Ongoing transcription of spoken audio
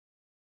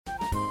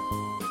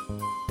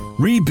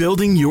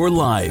Rebuilding Your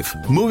Life,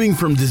 Moving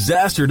from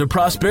Disaster to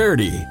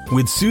Prosperity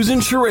with Susan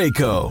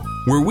Sherayko,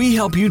 where we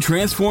help you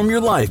transform your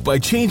life by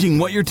changing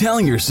what you're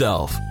telling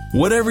yourself.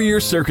 Whatever your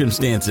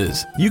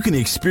circumstances, you can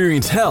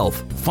experience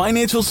health,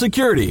 financial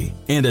security,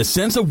 and a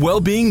sense of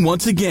well-being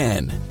once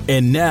again.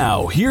 And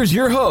now, here's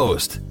your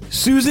host,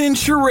 Susan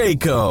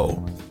Sherayko.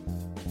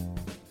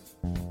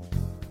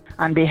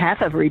 On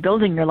behalf of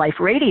Rebuilding Your Life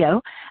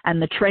Radio and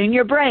the Train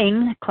Your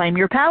Brain, Claim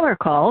Your Power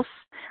calls,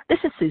 this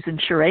is Susan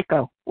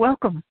Sherayko.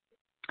 Welcome.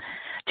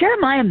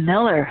 Jeremiah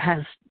Miller has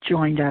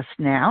joined us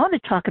now to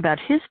talk about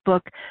his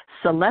book,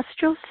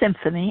 Celestial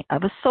Symphony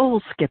of a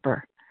Soul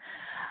Skipper.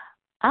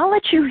 I'll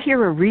let you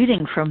hear a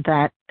reading from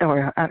that,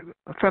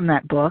 from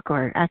that book,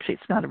 or actually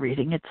it's not a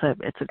reading, it's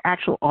an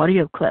actual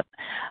audio clip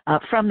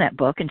from that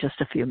book in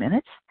just a few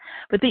minutes.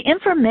 But the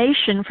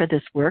information for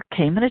this work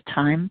came at a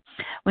time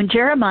when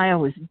Jeremiah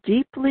was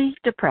deeply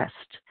depressed,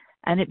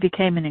 and it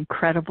became an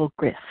incredible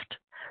gift.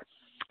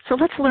 So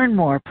let's learn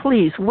more.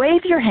 Please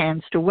wave your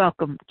hands to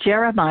welcome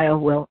Jeremiah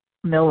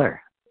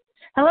Miller.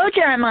 Hello,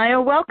 Jeremiah.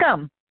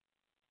 Welcome.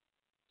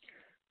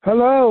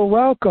 Hello.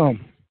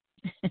 Welcome.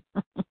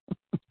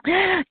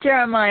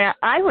 Jeremiah,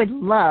 I would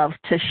love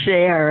to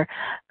share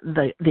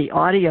the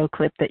audio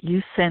clip that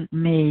you sent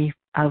me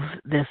of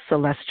this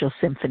Celestial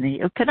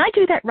Symphony. Can I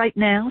do that right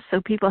now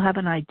so people have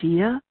an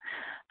idea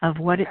of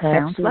what it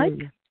sounds like?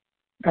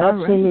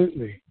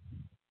 Absolutely.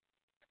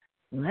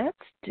 Right.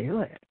 Let's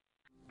do it.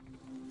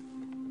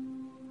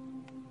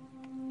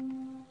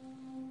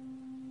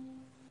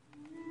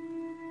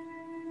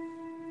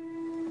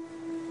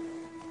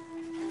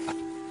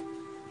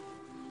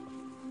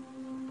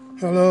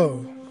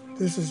 Hello,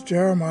 this is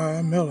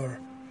Jeremiah Miller,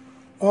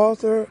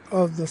 author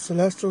of the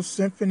Celestial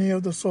Symphony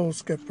of the Soul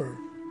Skipper,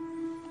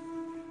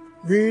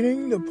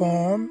 reading the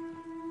poem,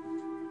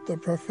 the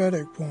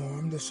prophetic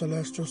poem, the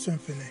Celestial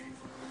Symphony.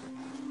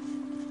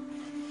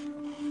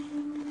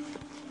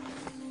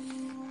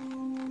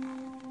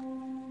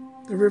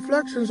 The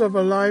reflections of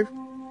a life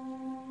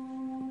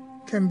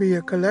can be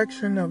a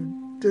collection of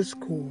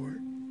discord,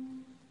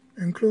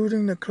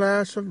 including the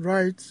clash of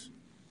rights,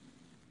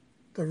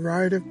 the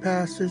rite of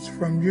passage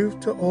from youth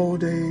to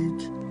old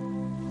age,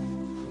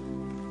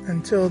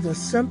 until the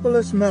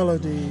simplest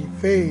melody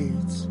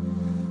fades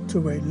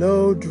to a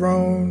low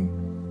drone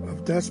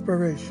of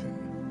desperation.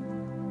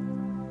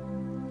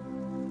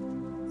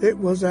 It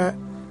was at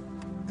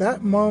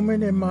that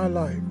moment in my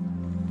life,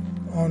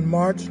 on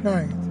March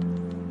 9th,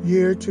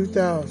 year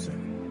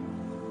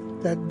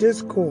 2000, that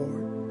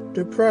discord,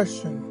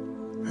 depression,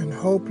 and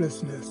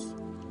hopelessness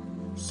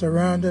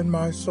surrounded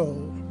my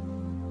soul.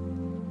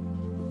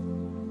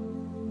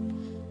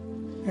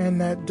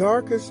 And that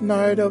darkest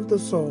night of the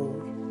soul,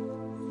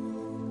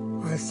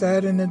 I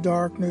sat in the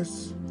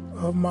darkness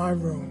of my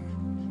room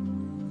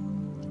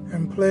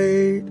and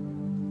played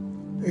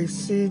a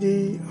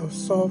CD of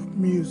soft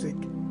music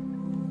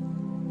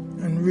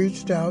and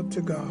reached out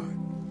to God.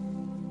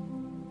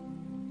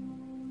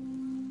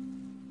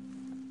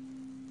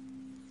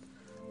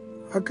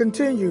 I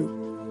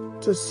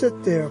continued to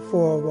sit there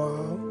for a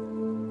while.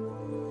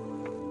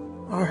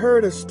 I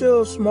heard a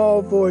still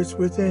small voice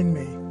within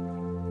me.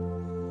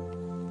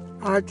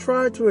 I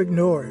tried to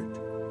ignore it,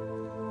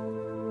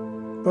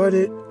 but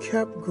it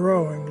kept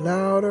growing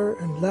louder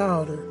and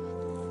louder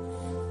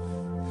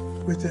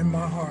within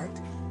my heart.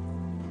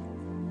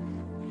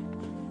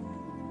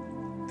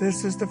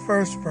 This is the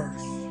first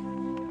verse.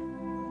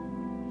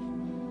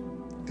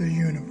 The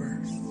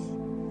universe.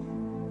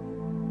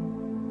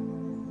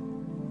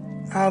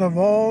 Out of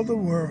all the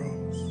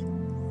worlds,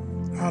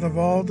 out of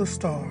all the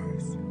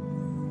stars,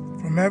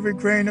 from every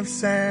grain of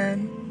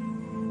sand,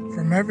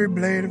 from every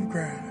blade of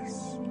grass,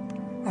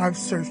 I've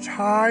searched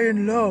high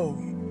and low,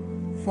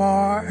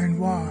 far and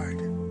wide,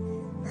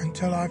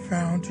 until I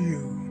found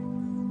you.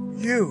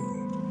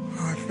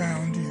 I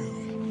found you.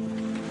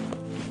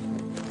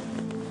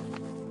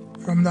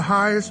 From the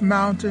highest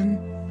mountain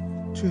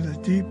to the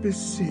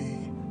deepest sea,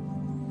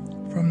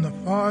 from the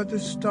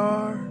farthest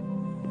star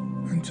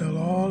until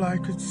all I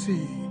could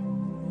see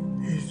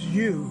is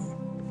you.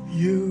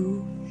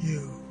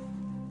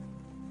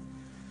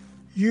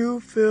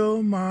 You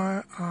fill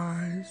my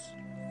eyes.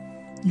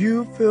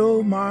 You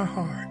fill my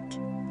heart.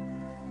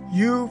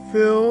 You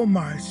fill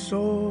my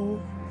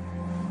soul.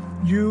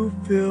 You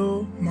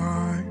fill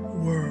my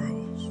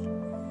worlds.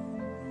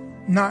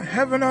 Not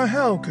heaven or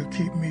hell could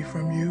keep me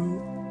from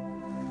you.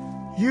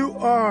 You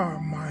are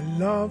my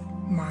love,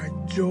 my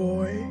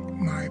joy,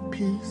 my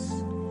peace,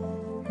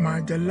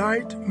 my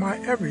delight, my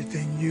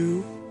everything,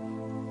 you.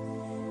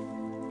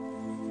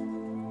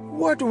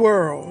 What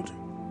world,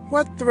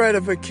 what threat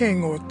of a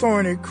king or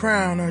thorny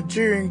crown or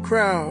jeering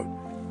crowd,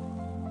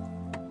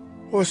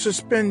 or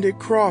suspended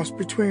cross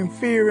between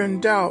fear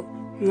and doubt,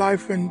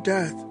 life and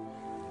death.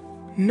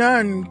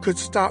 None could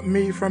stop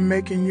me from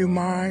making you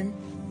mine,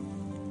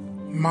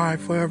 my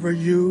forever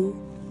you,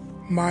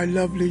 my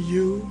lovely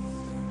you.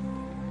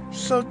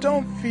 So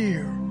don't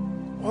fear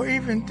or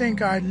even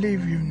think I'd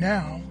leave you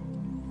now.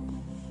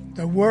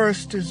 The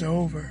worst is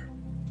over.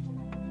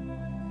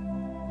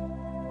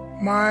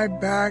 My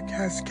back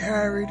has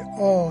carried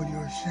all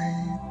your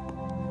shame.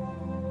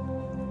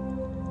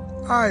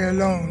 I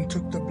alone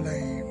took the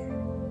blame.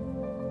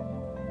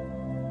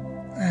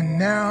 And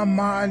now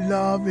my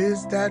love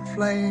is that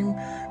flame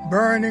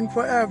burning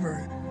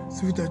forever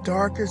through the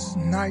darkest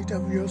night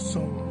of your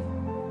soul,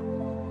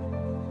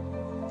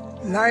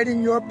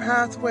 lighting your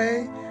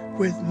pathway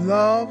with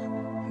love,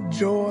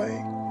 joy,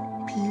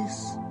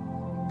 peace,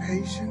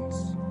 patience,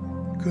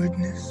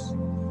 goodness,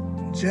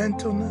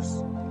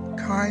 gentleness,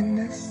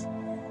 kindness,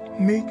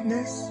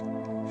 meekness,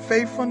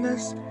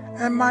 faithfulness,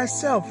 and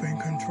myself in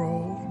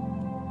control.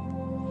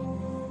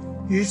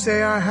 You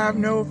say I have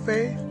no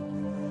faith?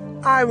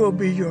 I will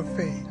be your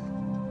faith.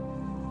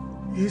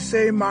 You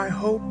say my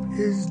hope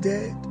is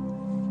dead?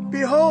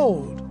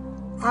 Behold,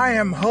 I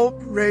am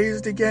hope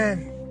raised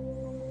again.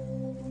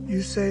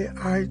 You say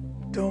I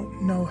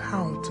don't know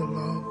how to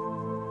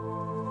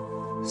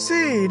love.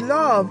 See,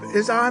 love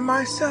is I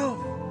myself.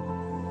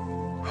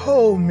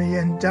 Hold me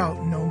and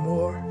doubt no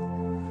more.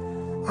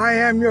 I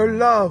am your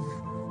love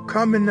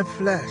come in the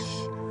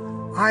flesh.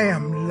 I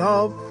am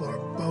love for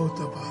both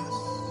of us.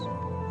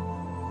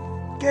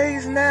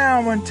 Gaze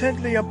now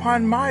intently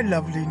upon my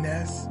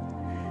loveliness,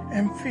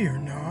 and fear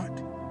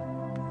not.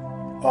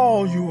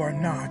 All you are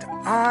not,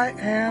 I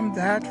am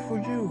that for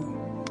you.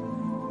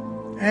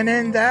 And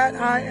in that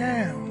I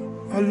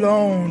am,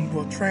 alone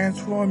will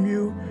transform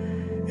you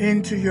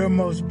into your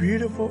most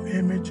beautiful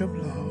image of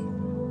love.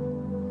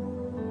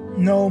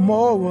 No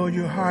more will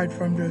you hide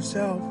from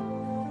yourself.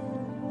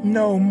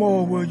 No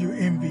more will you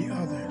envy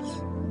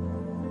others.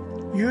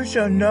 You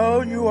shall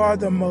know you are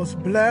the most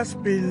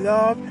blessed,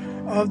 beloved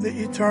of the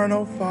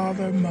eternal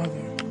Father,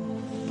 Mother.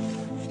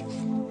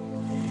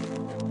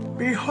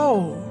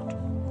 Behold,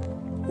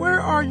 where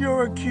are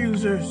your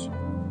accusers?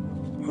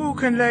 Who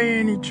can lay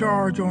any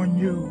charge on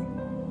you?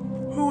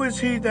 Who is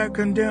he that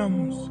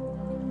condemns?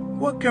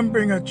 What can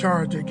bring a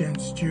charge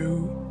against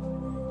you,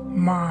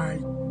 my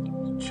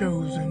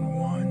chosen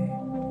one?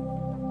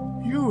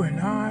 You and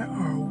I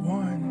are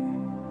one.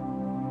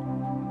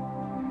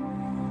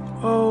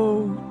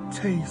 Oh,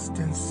 taste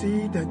and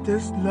see that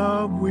this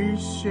love we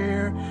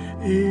share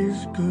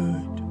is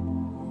good,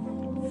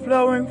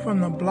 flowing from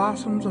the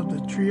blossoms of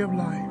the tree of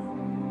life.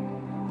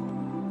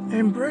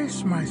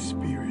 Embrace my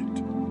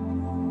spirit.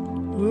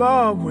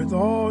 Love with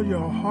all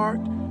your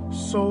heart,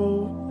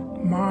 soul,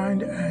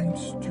 mind, and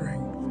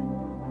strength.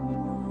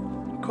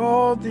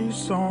 Call these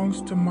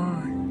songs to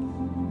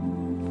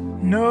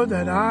mind. Know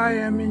that I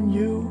am in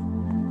you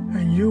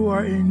and you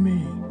are in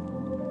me.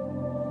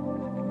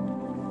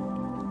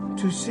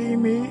 To see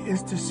me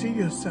is to see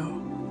yourself.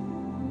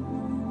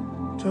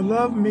 To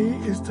love me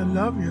is to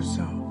love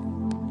yourself.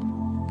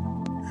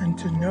 And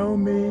to know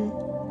me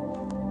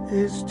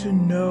is to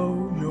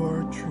know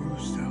your true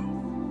self.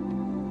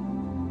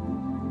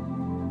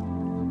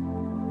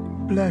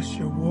 Bless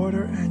your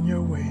water and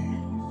your ways.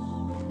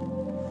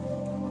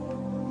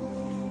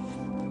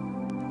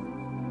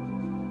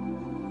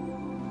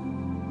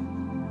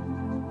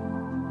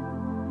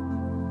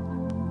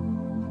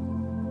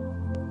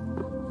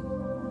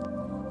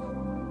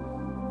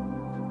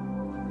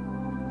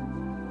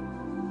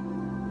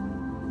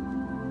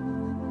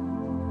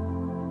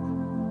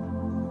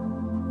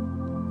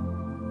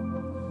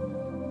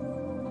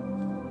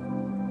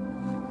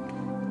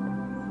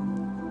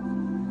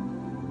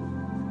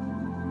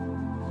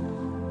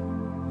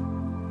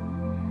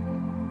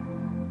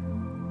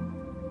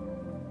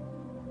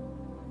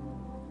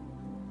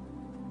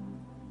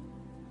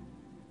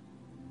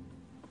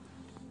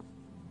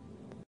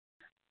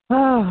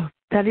 Oh,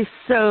 that is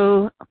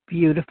so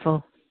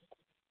beautiful.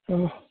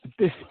 Oh,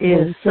 This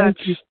is thank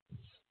such. you.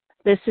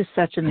 This is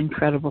such an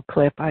incredible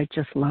clip. I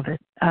just love it.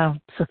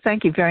 So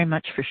thank you very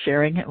much for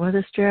sharing it with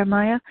us,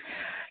 Jeremiah.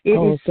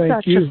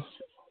 Thank you.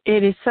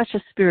 It is such a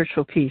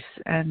spiritual piece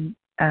and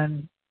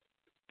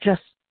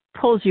just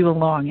pulls you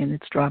along in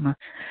its drama.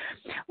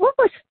 What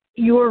was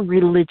your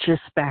religious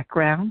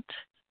background?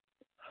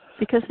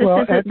 Because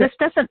this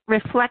doesn't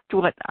reflect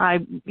what I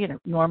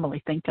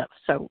normally think of.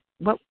 So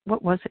what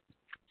was it?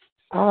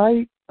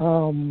 I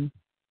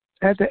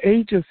at the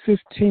age of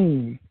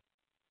 15,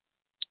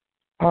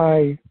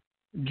 I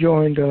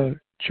joined a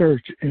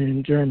church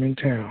in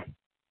Germantown.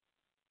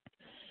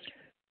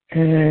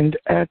 And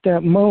at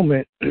that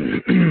moment,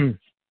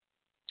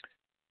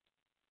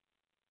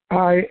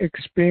 I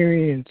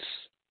experienced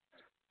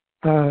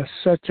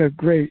such a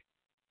great,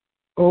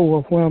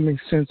 overwhelming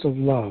sense of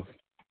love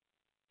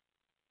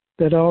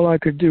that all I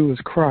could do was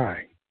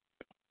cry.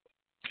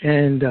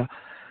 And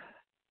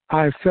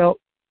I felt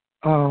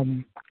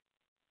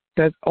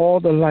that all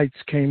the lights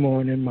came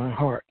on in my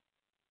heart.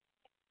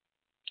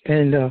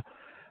 And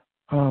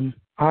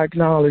I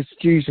acknowledged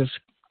Jesus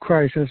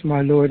Christ as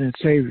my Lord and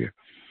Savior.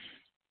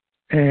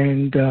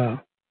 And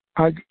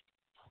I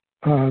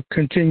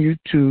continued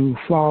to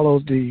follow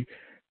the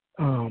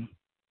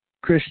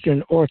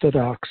Christian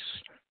Orthodox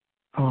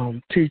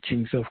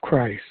teachings of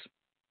Christ.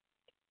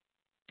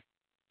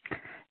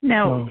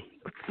 Now,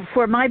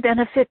 for my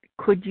benefit,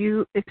 could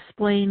you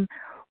explain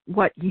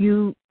what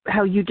you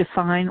how you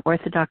define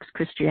Orthodox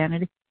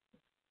Christianity?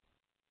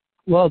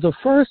 Well,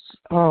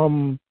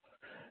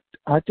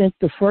 I think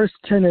the first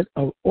tenet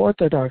of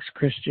Orthodox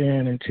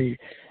Christianity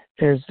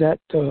is that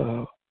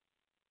the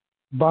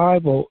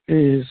Bible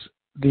is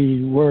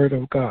the Word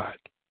of God.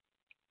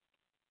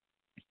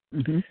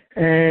 Mm-hmm.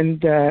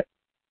 And that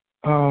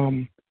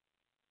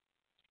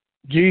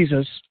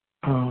Jesus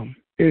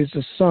is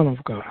the Son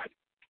of God.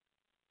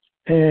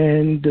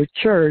 And the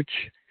church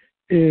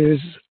is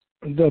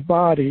the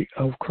body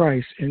of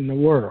Christ in the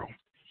world.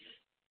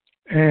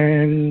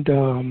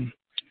 And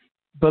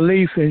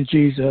belief in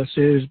Jesus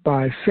is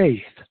by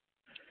faith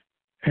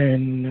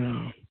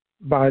and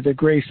by the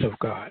grace of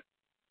God.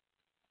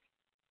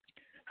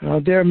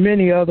 There are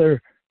many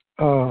other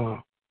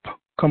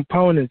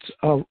components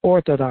of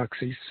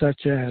orthodoxy,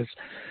 such as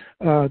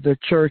the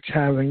church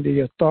having the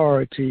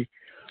authority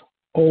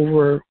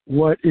over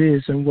what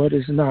is and what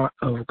is not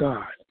of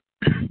God.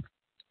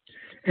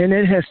 And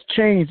it has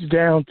changed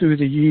down through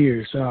the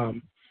years,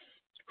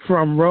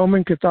 from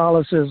Roman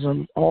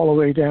Catholicism all the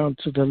way down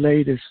to the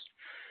latest,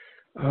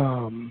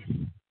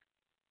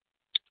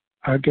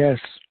 I guess,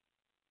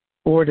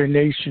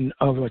 ordination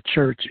of a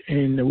church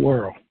in the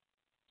world.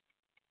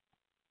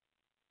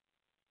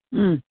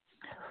 Well,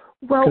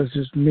 because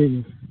there's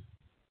many.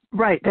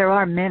 Right, there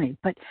are many,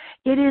 but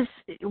it is,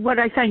 what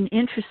I find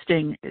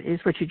interesting is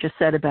what you just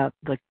said about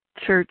the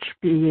church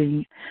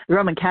being, the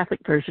Roman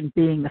Catholic version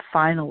being the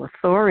final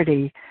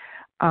authority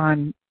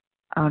on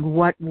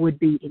what would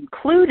be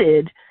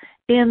included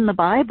in the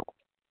Bible.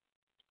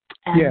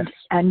 And, yes.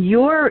 And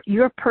your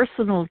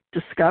personal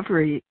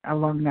discovery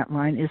along that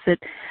line is that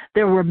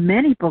there were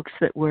many books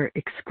that were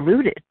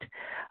excluded,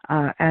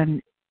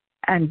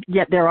 and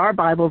yet there are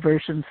Bible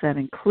versions that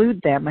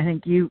include them. I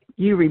think you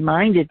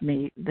reminded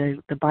me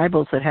the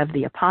Bibles that have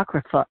the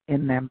Apocrypha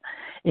in them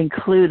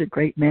include a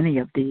great many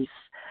of these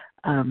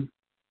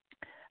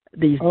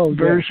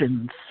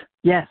versions.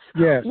 Yes.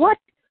 Yes. What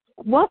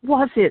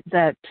was it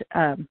that?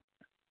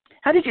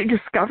 How did you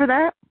discover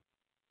that?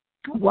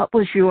 What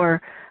was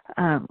your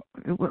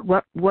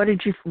where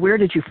did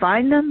you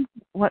find them?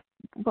 What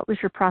was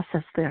your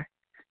process there?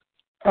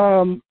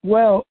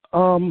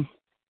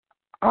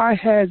 I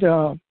had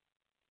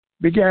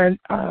began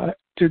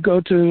to go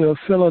to the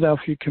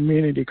Philadelphia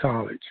Community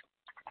College,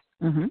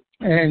 mm-hmm.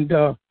 and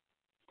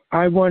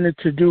I wanted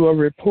to do a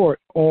report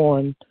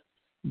on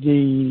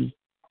the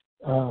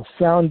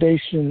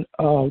foundation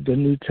of the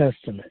New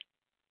Testament,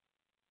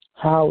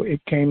 how it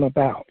came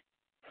about.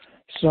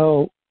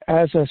 So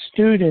as a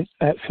student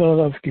at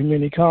Philadelphia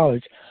Community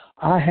College,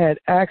 I had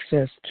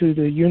access to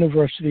the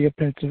University of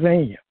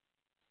Pennsylvania.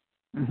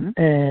 Mm-hmm.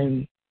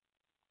 And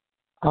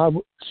I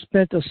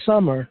spent the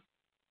summer,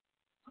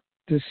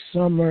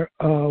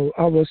 I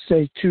would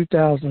say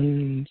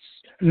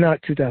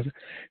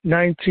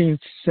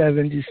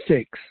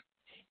 1976,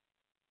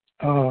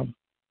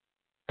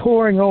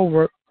 poring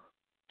over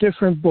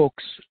different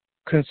books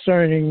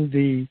concerning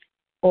the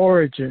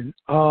origin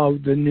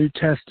of the New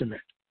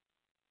Testament.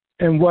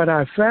 And what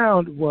I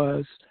found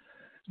was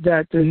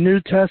that the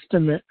New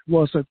Testament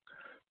was a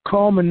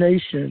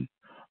culmination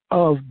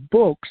of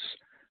books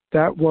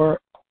that were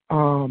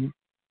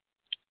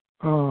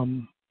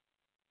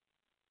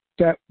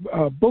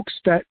books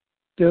that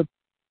the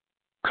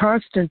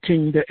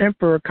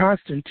Emperor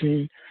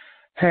Constantine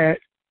had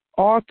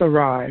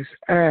authorized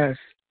as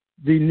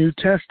the New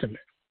Testament.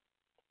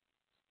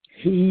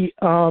 He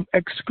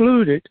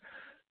excluded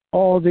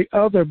all the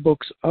other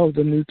books of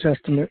the New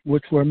Testament,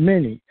 which were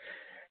many.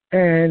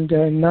 And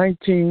in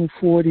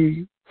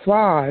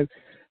 1945,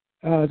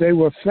 they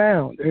were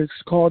found.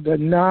 It's called the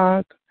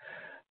Nag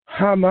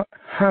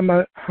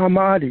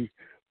Hammadi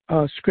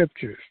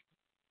scriptures.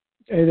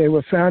 And they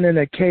were found in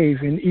a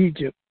cave in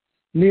Egypt,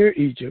 near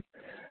Egypt,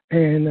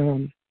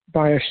 and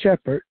by a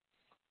shepherd.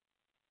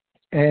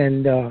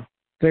 And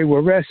they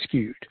were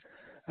rescued.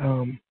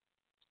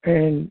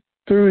 And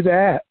through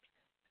that,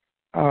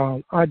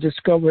 I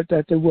discovered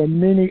that there were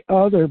many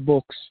other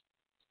books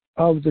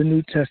of the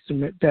New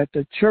Testament that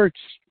the church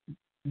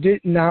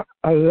did not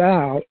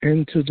allow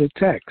into the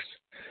text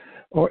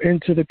or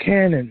into the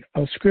canon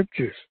of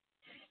scriptures.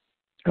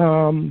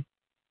 So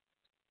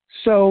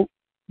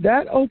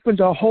that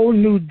opened a whole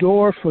new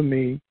door for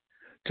me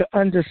to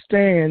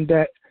understand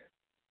that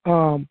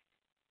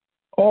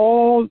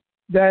all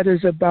that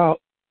is about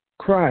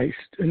Christ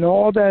and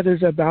all that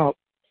is about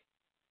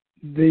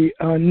the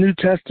New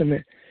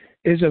Testament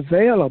is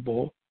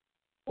available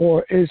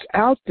or is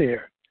out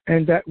there,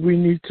 and that we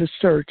need to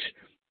search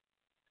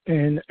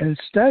and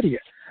study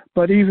it.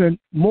 But even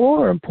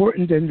more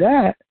important than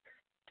that,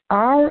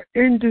 our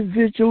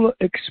individual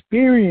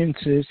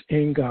experiences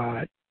in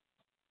God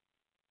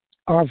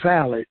are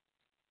valid.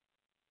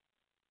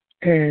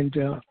 And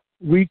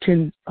we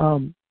can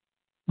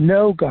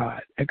know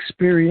God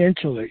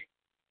experientially,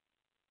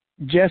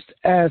 just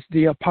as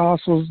the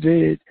apostles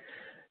did,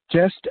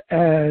 just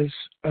as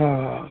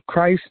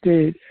Christ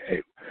did.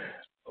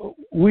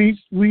 We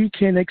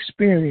can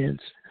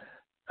experience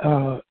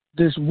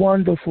this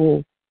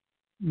wonderful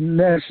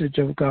message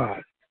of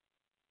God.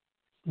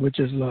 which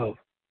is love.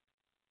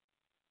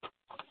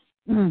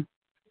 Mm.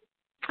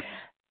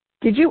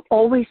 Did you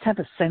always have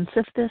a sense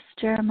of this,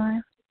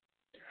 Jeremiah?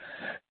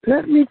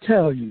 Let me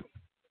tell you,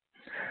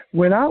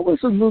 when I was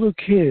a little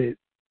kid,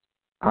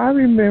 I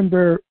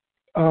remember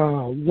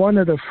one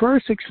of the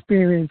first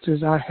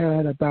experiences I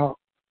had about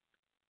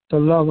the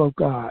love of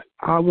God.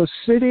 I was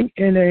sitting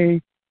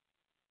in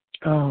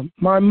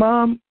my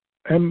mom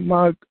and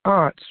my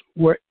aunts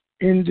were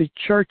in the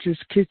church's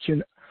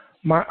kitchen,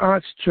 my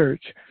aunt's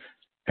church,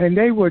 and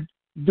they were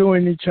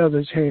doing each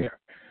other's hair.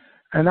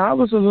 And I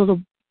was a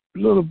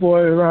little boy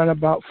around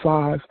about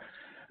 5,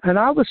 and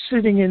I was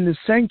sitting in the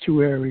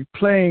sanctuary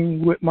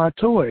playing with my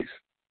toys.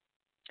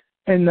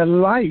 And the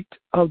light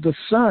of the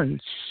sun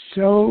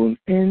shone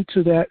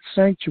into that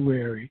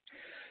sanctuary,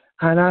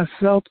 and I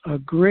felt a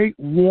great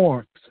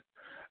warmth,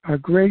 a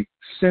great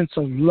sense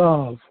of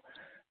love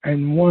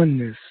and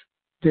oneness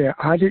there.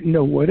 I didn't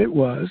know what it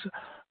was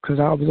because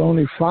I was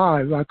only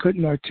 5. I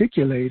couldn't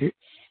articulate it,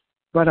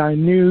 but I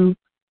knew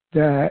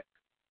that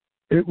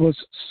it was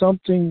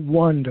something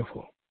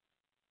wonderful.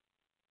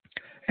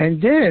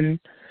 And then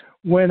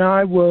when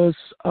I was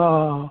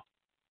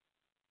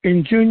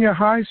in junior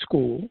high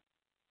school,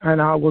 and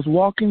I was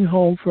walking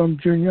home from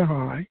junior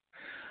high,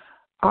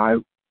 I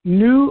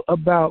knew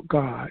about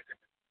God,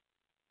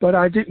 but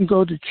I didn't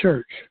go to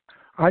church.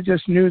 I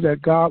just knew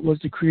that God was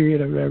the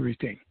creator of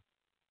everything.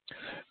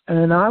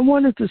 And I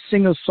wanted to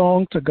sing a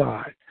song to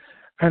God.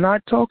 And I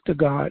talked to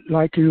God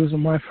like he was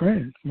my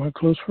friend, my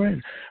close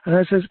friend. And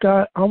I says,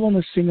 God, I want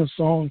to sing a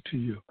song to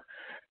you.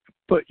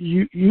 But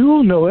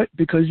you'll know it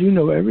because you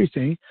know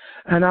everything,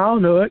 and I'll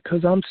know it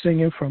because I'm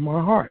singing from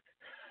my heart.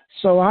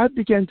 So I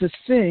began to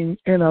sing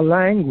in a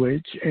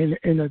language,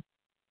 in a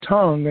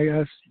tongue, I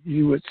guess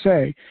you would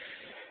say,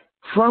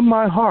 from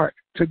my heart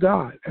to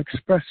God,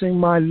 expressing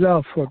my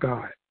love for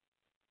God.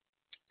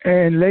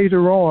 And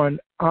later on,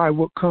 I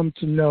would come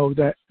to know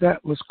that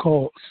that was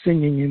called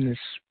singing in the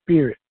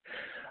Spirit.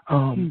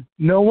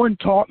 No one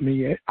taught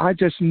me it. I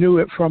just knew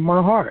it from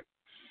my heart.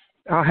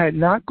 I had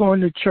not gone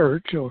to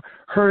church or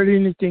heard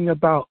anything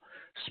about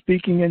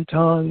speaking in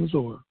tongues,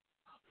 or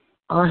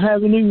I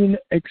haven't even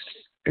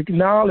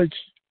acknowledged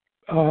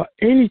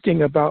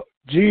anything about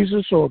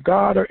Jesus or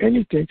God or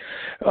anything,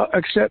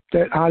 except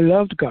that I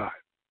loved God.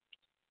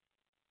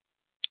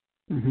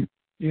 Mm-hmm.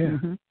 Yeah.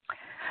 Mm-hmm.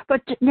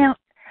 But now,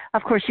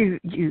 of course, you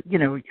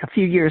know, a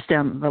few years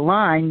down the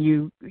line,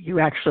 you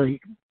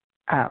actually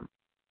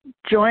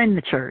joined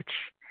the church.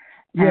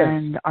 Yes.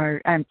 And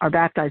are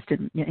baptized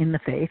in the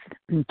faith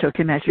and took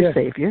him as your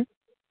Savior.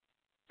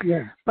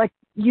 Yeah. But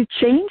you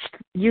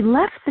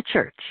left the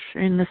church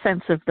in the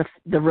sense of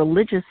the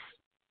religious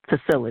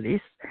facilities.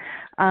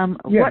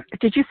 What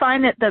did you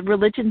find that the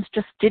religions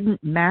just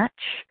didn't match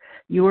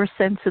your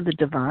sense of the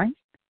divine?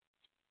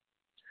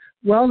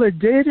 Well, it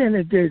did and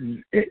it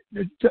didn't.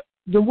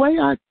 The way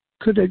I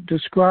could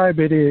describe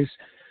it is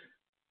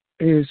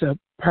a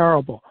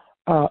parable.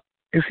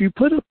 If you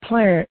put a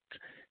plant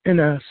in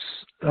a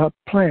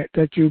plant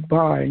that you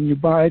buy, and you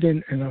buy it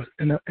and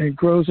it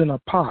grows in a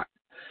pot,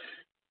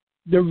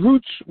 the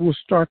roots will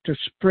start to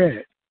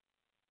spread,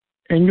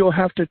 and you'll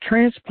have to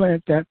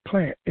transplant that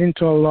plant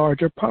into a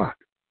larger pot,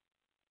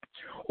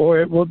 or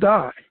it will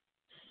die.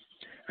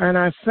 And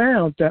I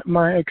found that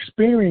my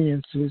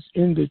experiences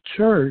in the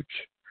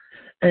church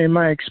and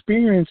my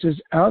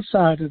experiences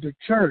outside of the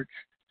church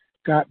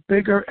got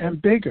bigger and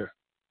bigger,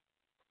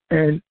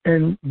 and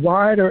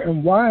wider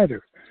and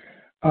wider.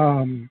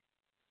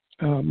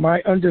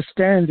 My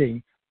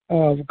understanding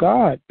of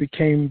God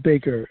became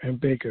bigger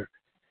and bigger.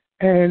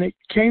 And it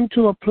came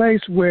to a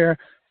place where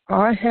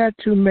I had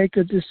to make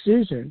a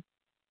decision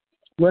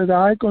whether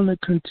I'm going to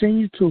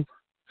continue to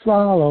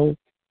follow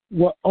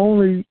what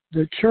only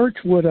the church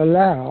would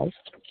allow,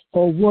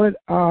 or would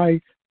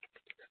I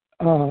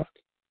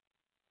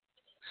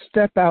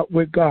step out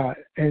with God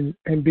and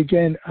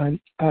begin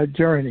a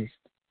journey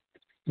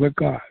with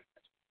God.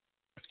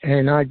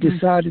 And I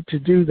decided to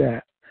do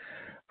that.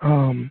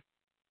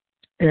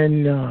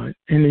 In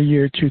the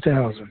year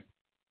 2000.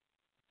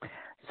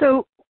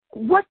 So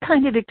what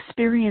kind of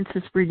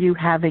experiences were you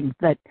having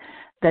that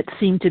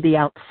seemed to be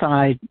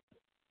outside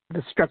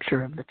the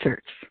structure of the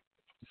church?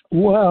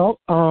 Well,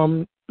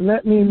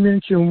 let me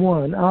mention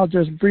one. I'll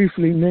just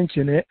briefly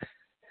mention it.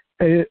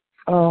 It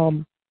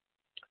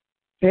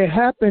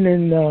happened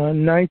in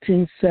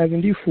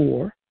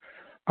 1974.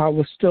 I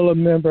was still a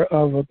member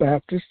of a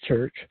Baptist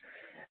church,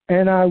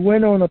 and I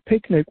went on a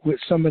picnic with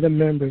some of the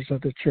members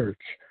of the church.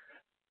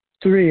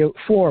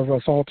 4 of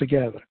us all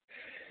together.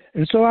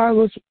 And so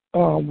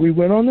we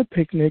went on the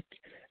picnic,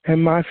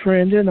 and my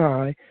friend and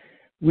I,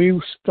 we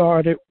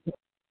started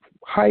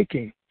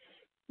hiking.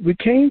 We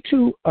came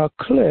to a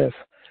cliff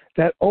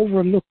that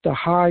overlooked the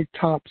high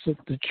tops of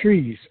the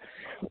trees.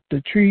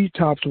 The tree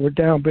tops were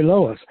down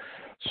below us.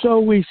 So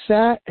we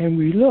sat and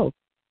we looked,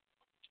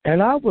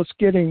 and I was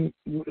getting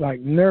like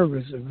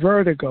nervous,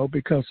 vertigo,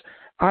 because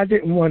I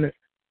didn't want to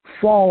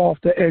fall off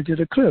the edge of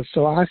the cliff.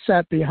 So I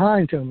sat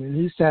behind him and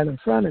he sat in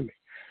front of me.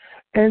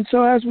 And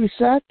so as we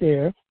sat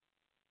there,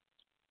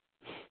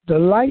 the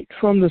light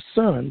from the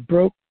sun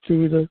broke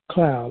through the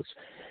clouds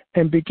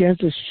and began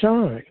to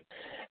shine.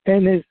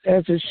 And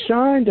as it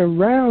shined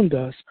around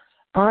us,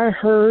 I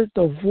heard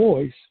the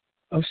voice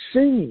of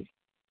singing,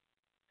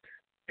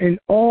 and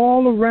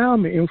all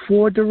around me in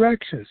 4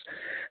 directions.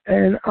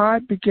 And I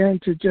began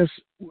to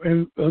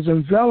was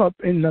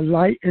enveloped in the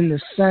light and the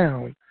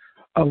sound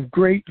of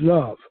great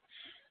love.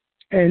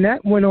 And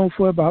that went on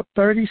for about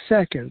 30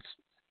 seconds.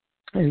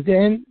 And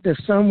then the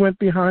sun went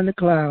behind the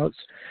clouds.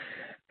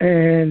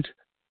 And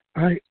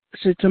I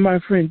said to my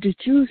friend, did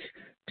you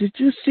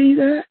see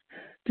that?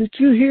 Did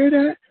you hear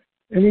that?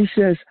 And he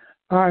says,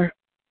 I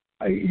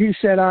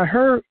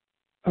heard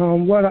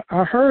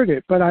I heard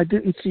it, but I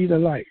didn't see the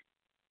light.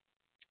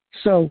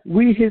 So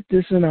we hit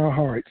this in our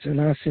hearts. And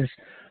I says,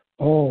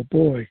 oh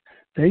boy,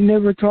 they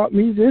never taught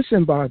me this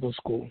in Bible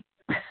school.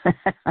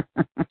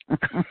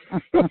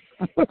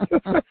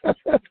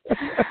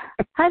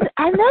 And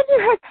then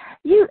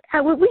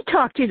we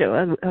talked,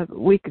 a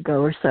week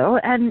ago or so,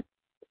 and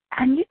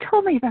you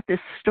told me about this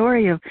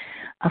story of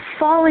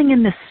falling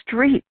in the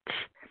street,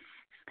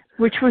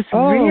 which was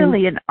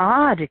really an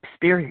odd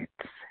experience.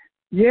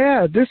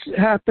 Yeah, this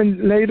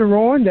happened later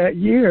on that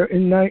year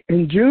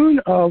in June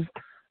of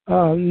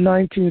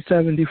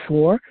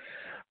 1974.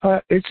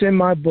 It's in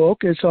my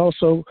book. It's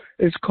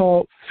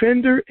called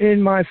Fender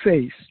in My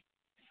Face.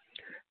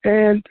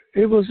 And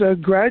it was a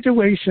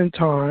graduation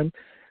time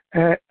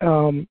at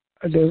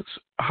the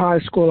high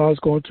school I was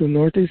going to,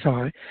 Northeast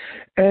High.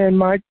 And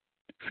my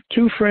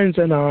 2 friends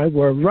and I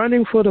were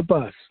running for the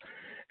bus.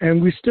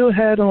 And we still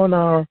had on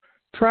our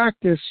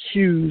practice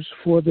shoes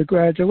for the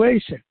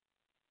graduation.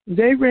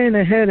 They ran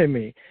ahead of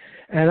me.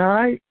 And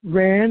I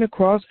ran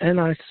across, and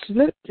I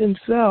slipped and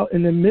fell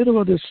in the middle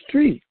of the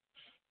street.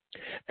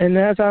 And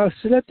as I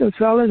slipped and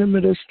fell in the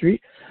middle of the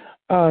street,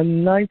 a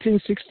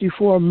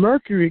 1964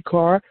 Mercury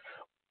car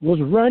was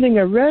running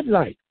a red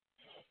light.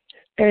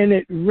 And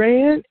it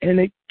ran, and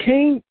it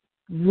came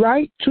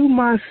right to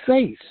my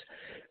face,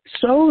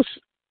 so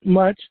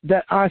much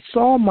that I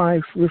saw my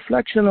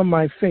reflection of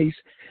my face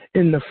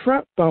in the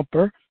front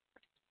bumper.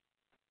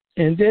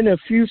 And then a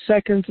few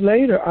seconds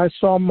later, I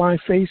saw my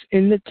face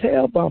in the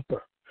tail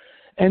bumper.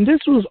 And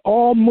this was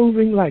all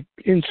moving like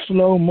in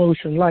slow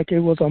motion, like it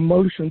was a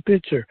motion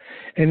picture,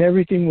 and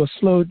everything was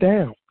slowed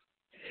down.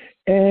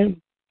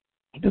 And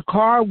the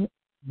car,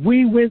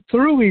 we went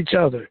through each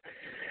other.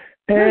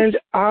 And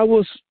I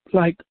was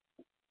like,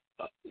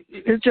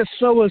 it's just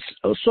so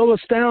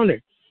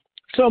astounding.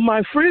 So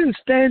my friend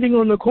standing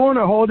on the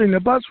corner holding the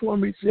bus for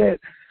me said,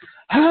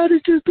 how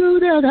did you do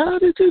that? How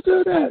did you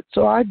do that?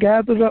 So I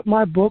gathered up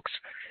my books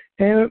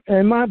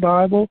and my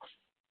Bible,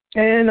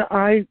 and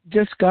I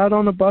just got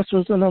on the bus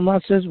with them. I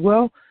says,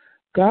 well,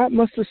 God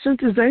must have sent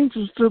his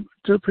angels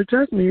to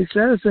protect me, he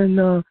says, and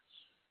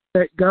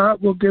that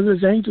God will give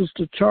his angels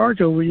to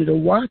charge over you, to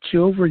watch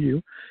over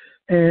you.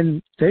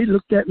 And they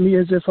looked at me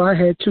as if I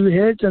had 2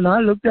 heads, and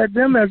I looked at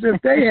them as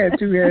if they had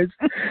 2 heads,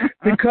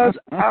 because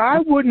I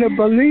wouldn't have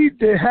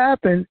believed it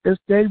happened if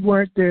they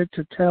weren't there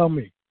to tell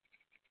me.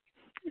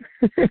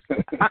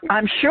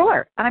 I'm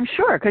sure,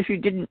 because you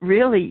didn't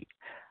really,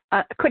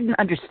 couldn't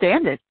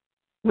understand it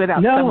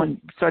without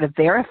someone sort of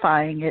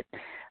verifying it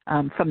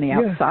from the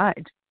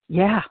outside.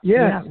 Yeah,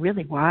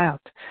 really wild.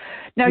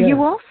 Now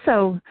you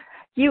also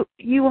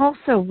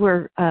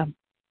were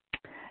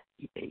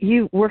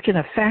you worked in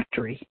a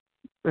factory.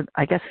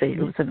 I guess it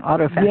was an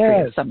auto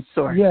factory of some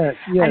sort. Yes.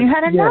 And you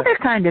had another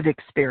kind of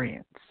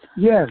experience.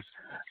 Yes.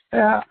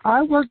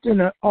 I worked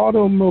in an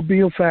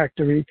automobile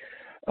factory.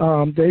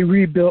 They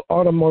rebuilt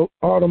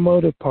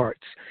automotive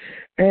parts.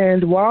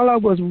 And while I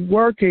was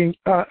working,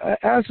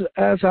 as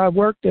I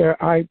worked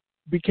there, I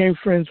became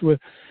friends with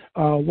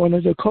one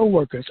of the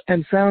coworkers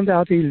and found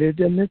out he lived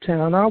in the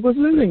town I was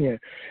living in,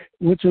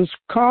 which was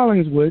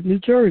Collingswood, New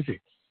Jersey.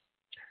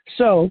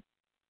 So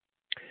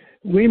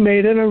we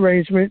made an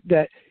arrangement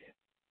that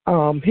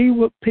he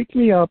would pick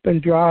me up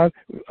and drive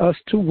us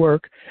to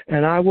work,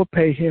 and I would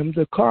pay him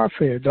the car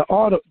fare,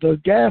 the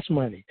gas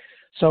money.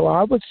 So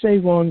I would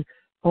save on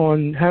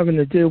having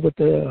to deal with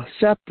the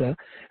SEPTA,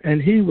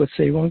 and he would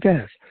save on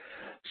gas.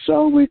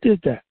 So we did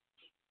that.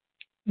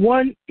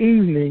 One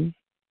evening,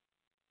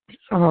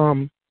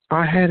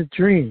 I had a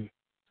dream.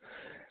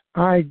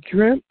 I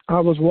dreamt I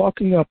was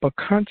walking up a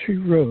country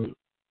road,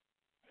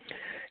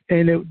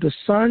 and the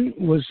sun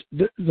was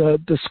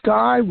the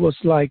sky was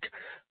like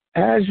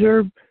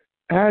azure,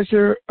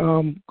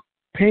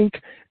 pink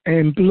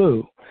and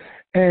blue.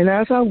 And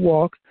as I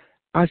walked,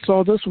 I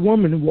saw this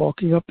woman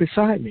walking up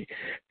beside me,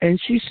 and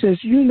she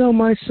says, "You know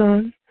my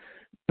son?"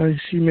 And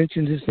she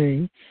mentioned his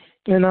name,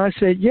 and I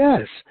said,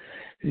 "Yes."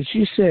 And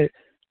she said,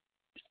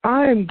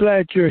 "I am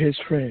glad you're his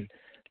friend.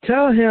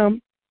 Tell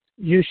him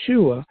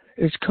Yeshua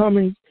is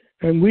coming,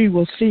 and we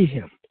will see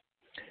him."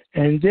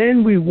 And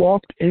then we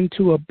walked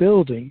into a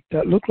building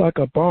that looked like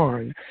a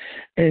barn,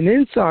 and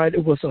inside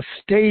it was a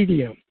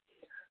stadium,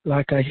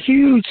 like a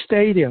huge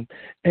stadium,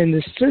 and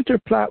the center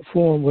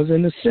platform was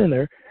in the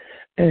center,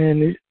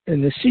 and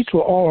the seats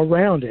were all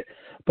around it,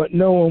 but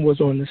no one was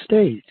on the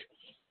stage.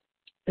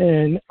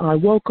 And I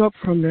woke up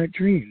from that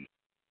dream.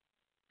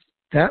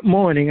 That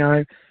morning,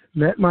 I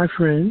met my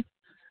friend,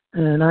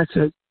 and I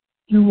said,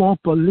 "You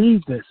won't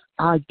believe this.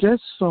 I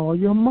just saw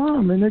your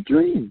mom in a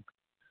dream."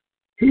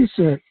 He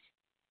said,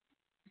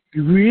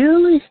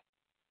 "Really?"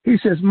 He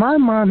says, "My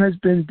mom has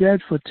been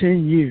dead for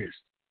 10 years,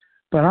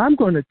 but I'm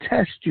going to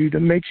test you to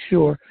make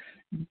sure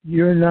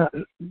you're not,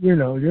 you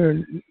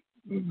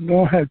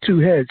don't have two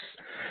heads."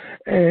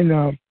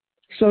 And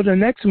so the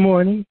next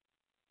morning,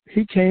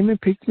 he came and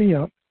picked me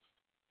up.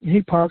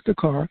 He parked the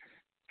car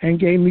and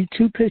gave me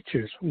two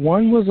pictures.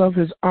 One was of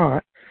his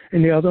aunt,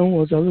 and the other one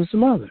was of his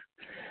mother.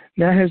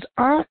 Now, his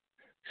aunt,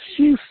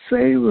 she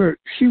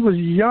was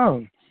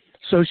young,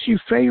 so she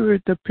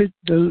favored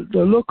the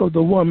look of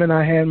the woman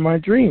I had in my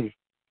dream.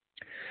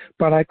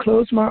 But I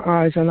closed my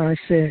eyes and I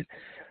said,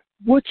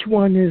 "Which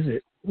one is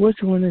it?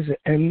 Which one is it?"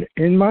 And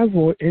in my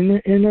voice,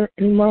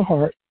 in my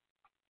heart,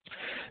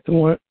 the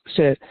one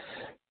said,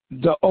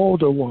 "The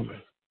older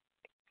woman."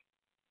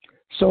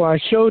 So I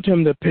showed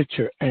him the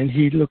picture, and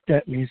he looked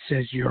at me and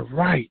says, "You're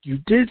right. You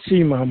did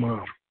see my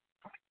mom."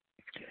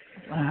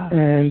 Wow.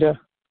 And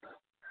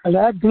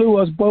that blew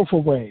us both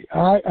away.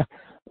 I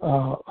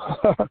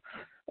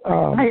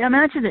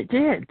imagine it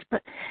did.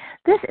 But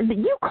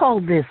you call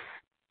this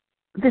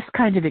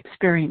kind of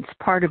experience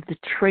part of the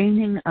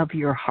training of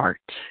your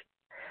heart.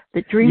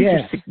 That dreams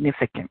are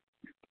significant.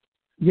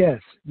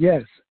 Yes.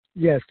 The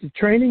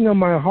training of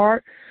my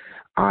heart.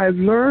 I've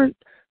learned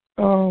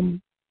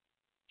from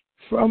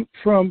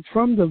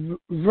the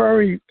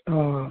very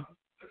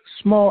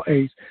small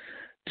age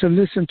to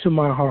listen to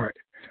my heart.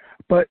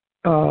 But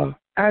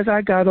as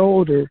I got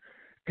older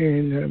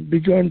and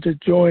began to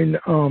join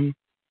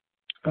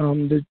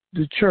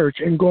the church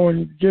and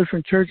going to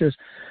different churches,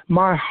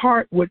 my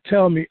heart would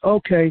tell me,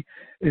 "Okay,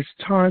 it's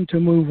time to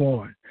move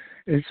on."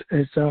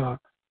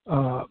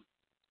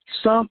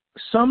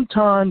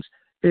 Sometimes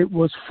it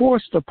was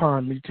forced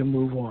upon me to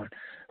move on.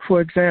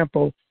 For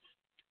example,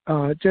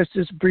 just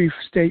this brief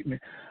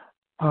statement.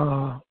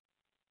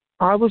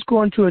 I was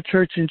going to a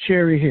church in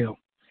Cherry Hill,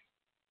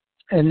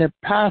 and the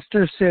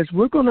pastor says,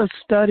 "We're going to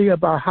study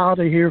about how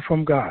to hear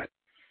from God."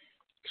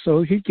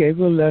 So he gave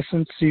a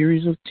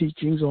series of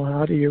teachings on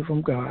how to hear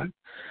from God,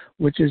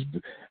 which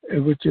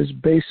is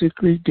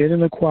basically get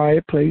in a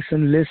quiet place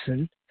and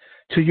listen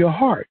to your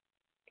heart.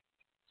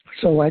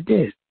 So I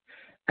did.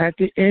 At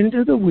the end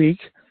of the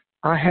week,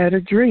 I had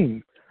a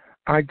dream.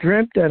 I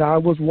dreamt that I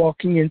was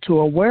walking into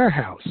a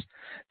warehouse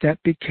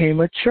that became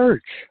a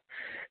church.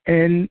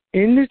 And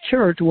in the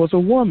church was a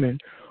woman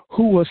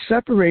who was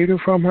separated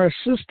from her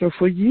sister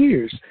for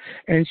years.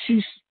 And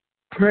she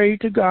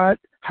prayed to God,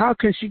 how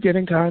can she get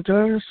in contact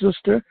with her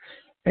sister?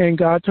 And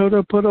God told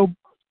her, put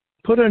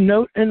a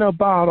note in a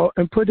bottle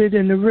and put it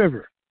in the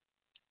river.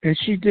 And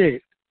she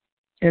did.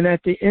 And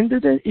at the end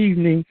of the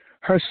evening,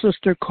 her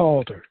sister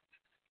called her.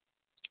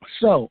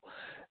 So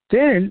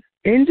then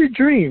in the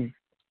dream,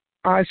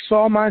 I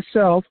saw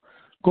myself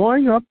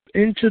going up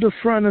into the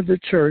front of the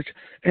church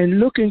and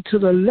looking to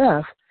the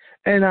left,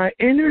 and I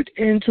entered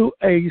into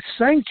a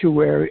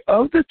sanctuary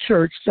of the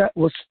church that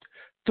was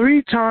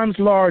 3 times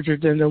larger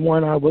than the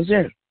one I was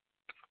in.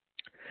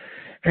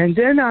 And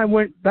then I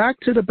went back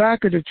to the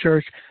back of the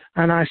church,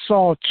 and I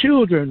saw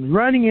children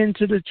running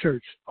into the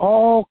church,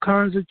 all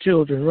kinds of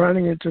children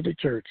running into the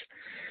church.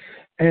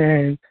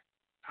 And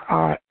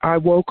I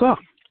woke up.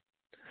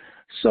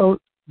 So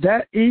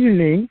that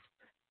evening,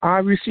 I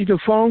received a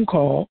phone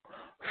call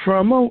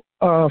from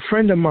a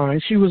friend of mine.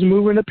 She was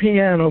moving a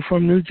piano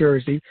from New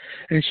Jersey,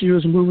 and she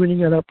was moving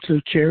it up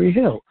to Cherry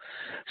Hill.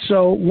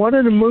 So one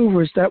of the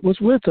movers that was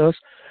with us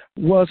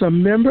was a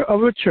member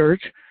of a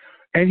church,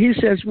 and he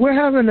says, "We're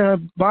having a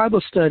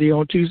Bible study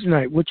on Tuesday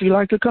night. Would you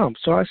like to come?"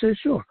 So I said,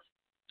 "Sure."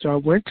 So I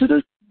went to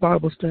the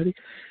Bible study,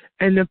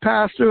 and the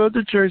pastor of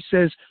the church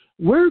says,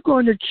 "We're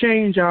going to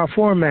change our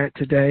format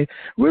today.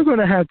 We're going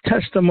to have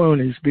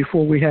testimonies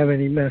before we have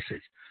any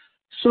message."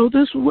 So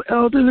this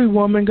elderly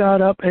woman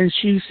got up and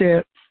she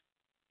said,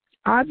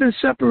 "I've been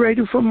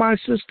separated from my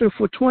sister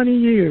for 20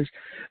 years,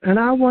 and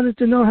I wanted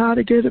to know how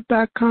to get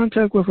back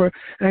contact with her.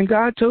 And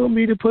God told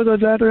me to put a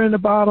letter in a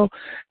bottle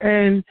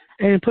and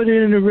put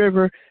it in the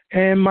river,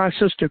 and my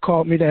sister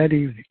called me that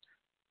evening."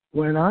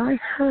 When I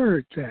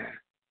heard that,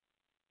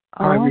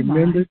 I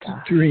remembered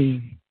the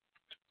dream.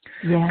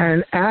 Yes.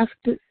 And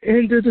after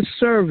end of the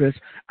service,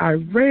 I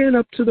ran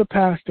up to the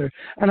pastor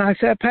and I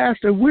said,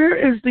 "Pastor, where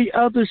is the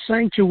other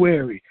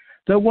sanctuary,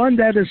 the one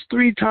that is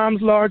 3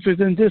 times larger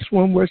than this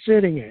one we're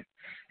sitting in?"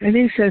 And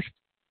he says,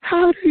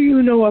 "How do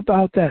you know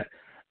about that?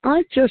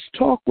 I just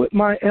talked with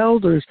my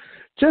elders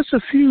just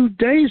a few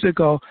days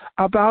ago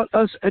about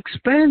us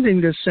expanding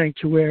this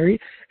sanctuary,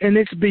 and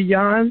it's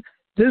beyond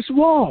this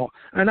wall."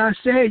 And I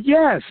said,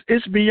 "Yes,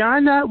 it's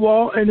beyond that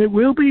wall, and it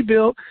will be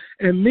built,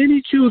 and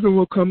many children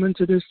will come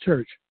into this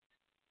church."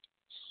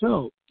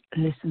 So,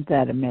 isn't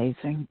that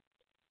amazing?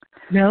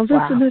 Now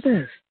listen to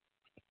this.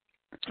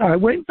 I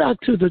went back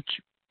to the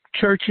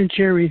church in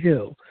Cherry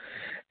Hill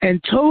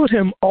and told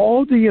him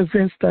all the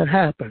events that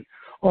happened,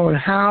 on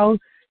how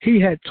he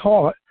had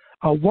taught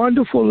a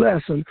wonderful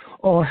lesson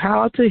on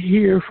how to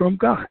hear from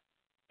God.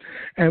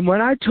 And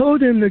when I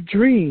told him the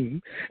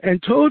dream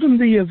and told him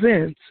the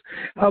events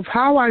of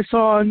how I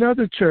saw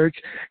another church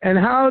and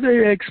how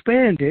they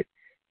expanded,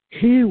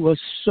 he was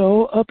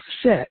so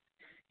upset,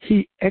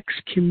 he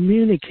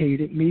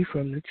excommunicated me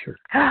from the church.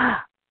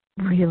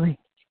 Really?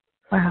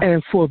 Wow.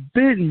 And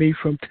forbidden me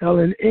from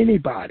telling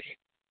anybody.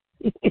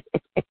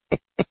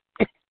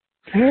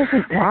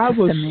 Isn't that just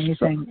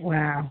amazing?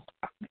 Wow.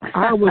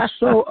 I was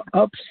so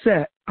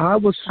upset. I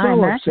was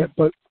so upset,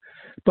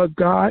 but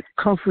God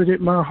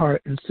comforted my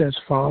heart and says,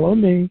 "Follow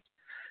me.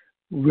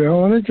 We're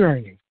on a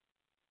journey."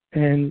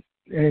 And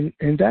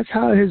that's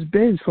how it has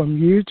been from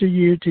year to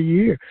year to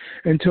year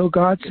until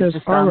God says,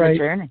 "All right,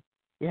 journey."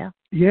 Yeah.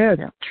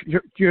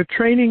 Your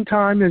training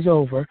time is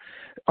over.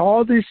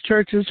 All these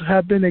churches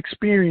have been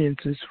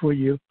experiences for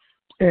you,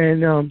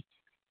 and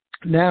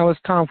now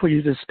it's time for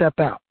you to step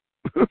out.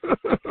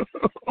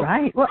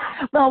 Right.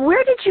 Well,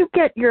 where did you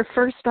get your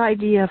first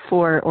idea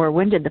for, or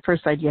when did the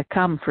first idea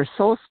come for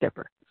Soul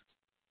Skipper?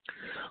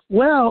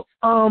 Well,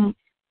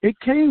 it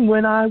came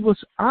when I was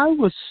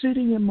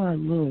sitting in my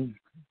room,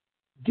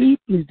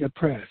 deeply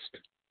depressed.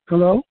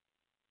 Hello?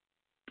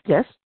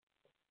 Yes.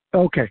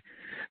 Okay.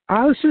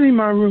 I was sitting in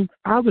my room.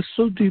 I was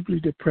so deeply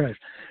depressed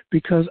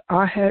because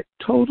I had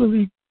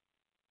totally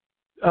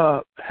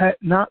had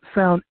not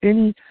found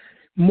any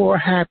more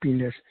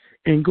happiness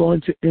in going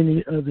to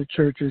any of the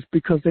churches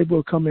because they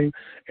were becoming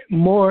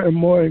more and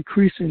more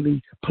increasingly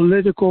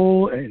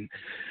political and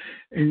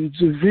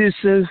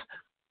divisive.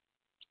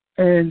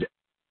 And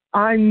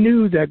I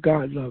knew that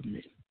God loved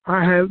me.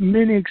 I have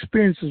many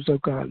experiences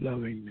of God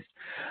loving me.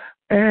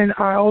 And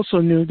I also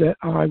knew that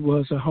I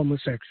was a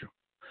homosexual.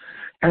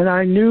 And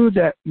I knew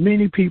that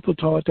many people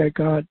taught that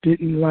God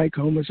didn't like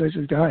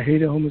homosexuals, God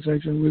hated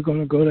homosexuals, we're going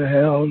to go to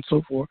hell and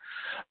so forth.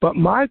 But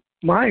my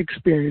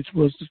experience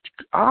was the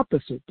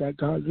opposite, that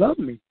God loved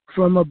me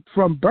from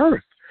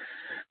birth.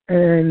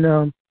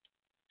 And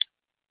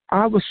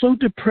I was so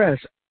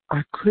depressed,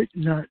 I could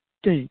not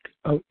think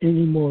of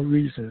any more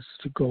reasons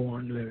to go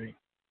on living.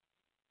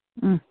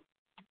 Mm.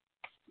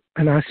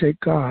 And I said,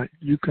 God,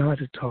 you got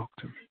to talk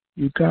to me.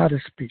 You got to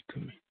speak to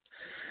me.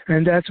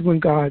 And that's when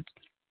God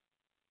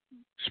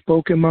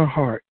spoke in my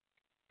heart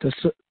the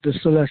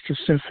Celestial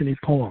Symphony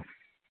poem.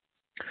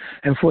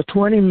 And for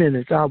 20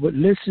 minutes, I would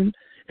listen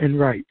and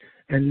write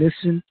and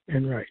listen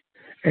and write.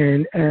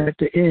 And at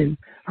the end,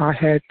 I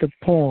had the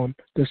poem,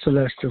 the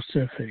Celestial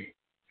Symphony.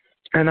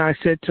 And I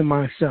said to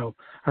myself,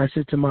 I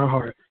said to my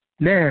heart,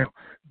 now,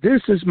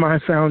 this is my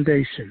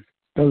foundation,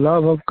 the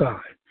love of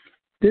God.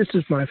 This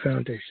is my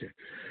foundation.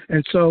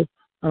 And so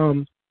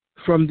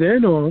from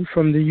then on,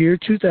 from the year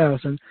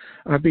 2000,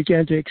 I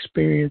began to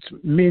experience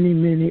many,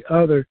 many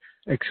other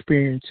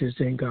experiences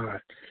in God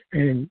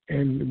and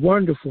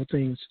wonderful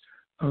things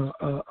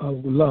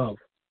of love.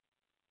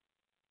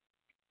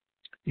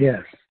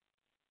 Yes.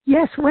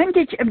 Yes. When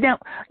did you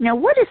now?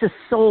 What is a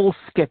soul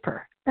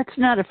skipper? That's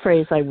not a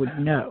phrase I would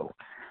know.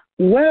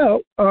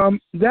 Well,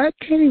 that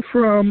came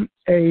from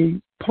a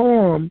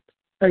poem,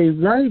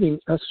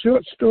 a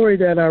short story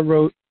that I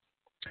wrote.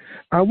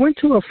 I went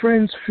to a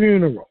friend's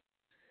funeral,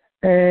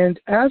 and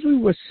as we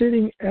were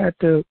sitting at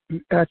the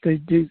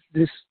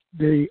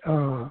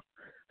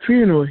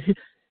funeral,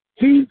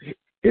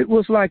 it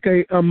was like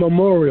a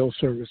memorial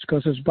service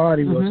because his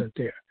body wasn't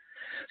there.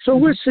 So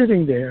we're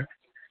sitting there,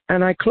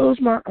 and I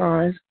closed my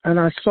eyes, and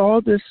I saw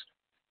this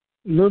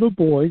little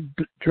boy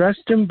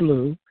dressed in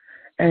blue,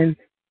 and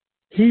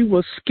he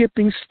was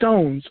skipping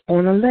stones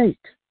on a lake.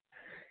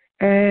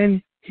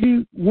 And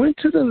he went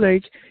to the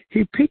lake,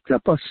 he picked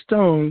up a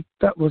stone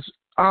that was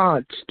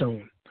odd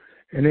stone,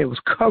 and it was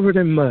covered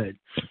in mud.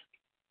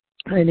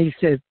 And he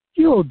said,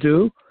 "You'll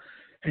do."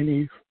 And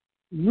he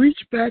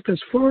reached back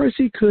as far as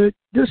he could.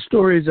 This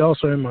story is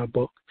also in my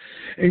book.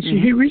 And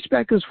he reached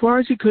back as far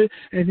as he could,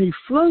 and he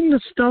flung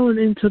the stone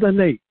into the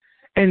lake.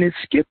 And it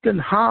skipped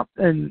and hopped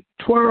and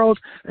twirled,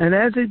 and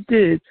as it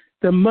did,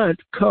 the mud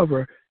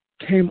cover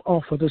came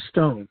off of the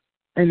stone,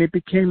 and it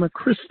became a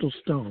crystal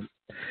stone.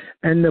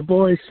 And the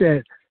boy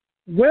said,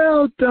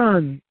 "Well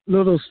done,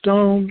 little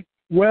stone.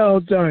 Well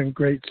done,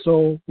 great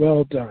soul.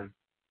 Well done."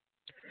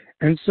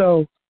 And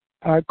so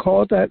I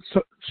called that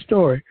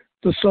story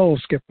the Soul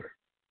Skipper.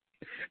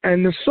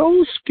 And the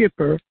Soul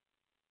Skipper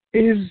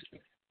is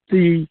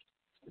it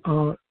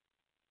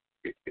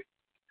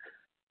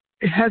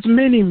has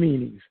many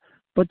meanings,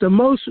 but the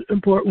most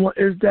important one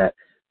is that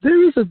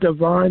there is a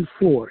divine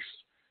force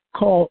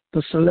called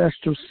the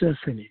Celestial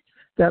Symphony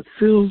that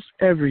fills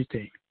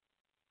everything.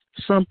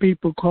 Some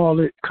people call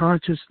it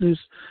consciousness.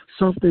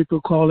 Some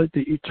people call it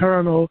the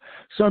eternal.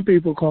 Some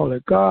people call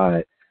it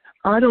God.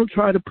 I don't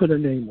try to put a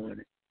name on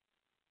it.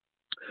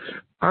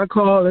 I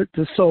call it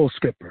the Soul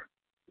Skipper.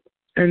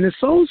 And the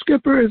Soul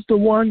Skipper is the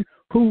one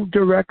who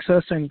directs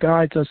us and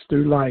guides us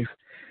through life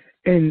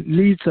and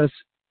leads us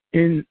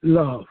in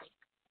love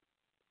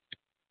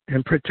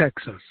and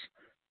protects us.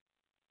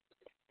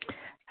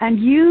 And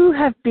you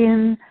have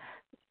been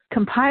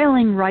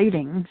compiling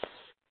writings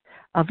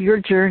of your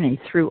journey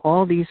through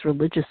all these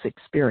religious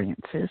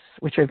experiences,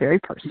 which are very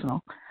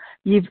personal.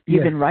 You've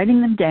been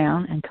writing them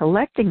down and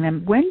collecting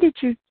them. When did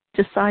you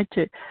decide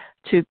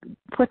to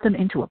put them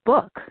into a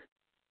book?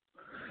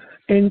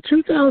 In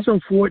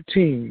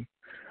 2014,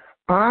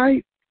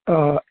 I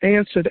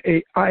answered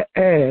an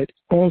ad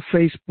on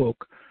Facebook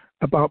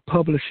about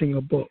publishing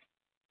a book.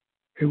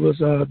 It was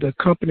the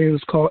company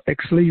was called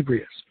Ex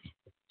Libris.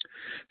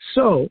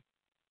 So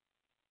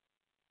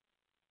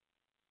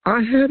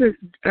I had it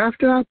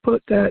after I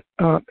put that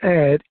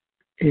ad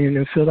in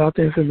and filled out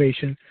the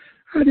information.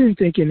 I didn't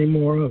think any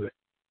more of it,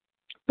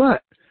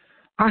 but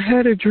I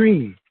had a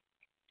dream.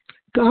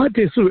 God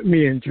deals with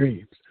me in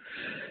dreams.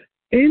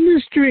 In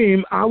this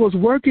dream, I was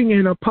working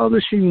in a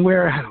publishing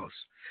warehouse,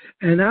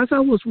 and as I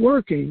was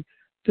working,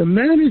 the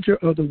manager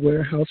of the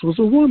warehouse was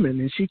a woman,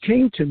 and she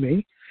came to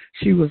me.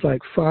 She was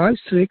like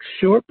 5'6",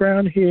 short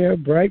brown hair,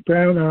 bright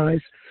brown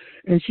eyes,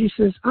 and she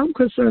says, "I'm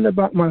concerned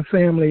about my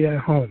family at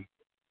home."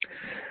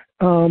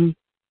 And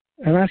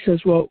I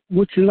says, "Well,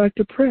 would you like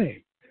to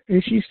pray?"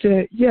 And she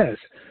said, "Yes."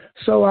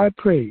 So I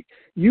prayed.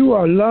 "You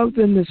are loved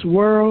in this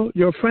world.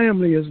 Your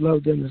family is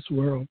loved in this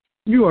world.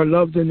 You are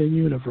loved in the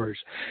universe.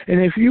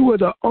 And if you were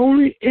the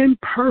only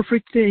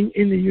imperfect thing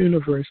in the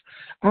universe,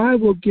 I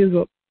will give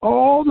up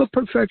all the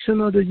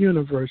perfection of the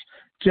universe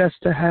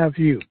just to have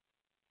you."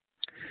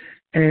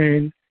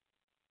 And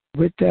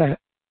with that,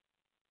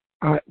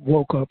 I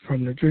woke up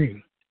from the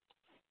dream.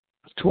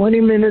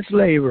 20 minutes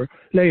later,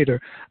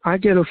 I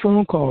get a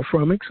phone call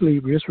from Ex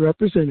Libris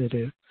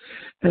representative,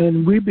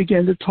 and we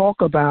began to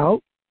talk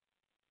about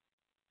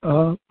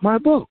my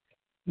book.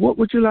 "What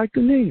would you like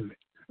to name it?"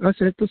 I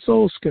said, "The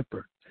Soul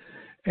Skipper."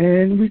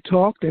 And we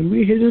talked and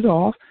we hit it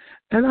off.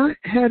 And I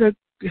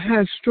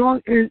had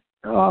strong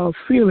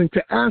feeling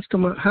to ask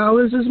him, how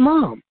is his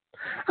mom?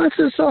 I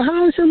said, "So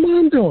how is your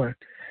mom doing?"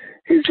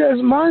 He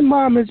says, "My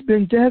mom has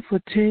been dead for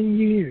 10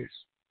 years.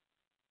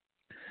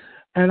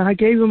 And I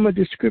gave him a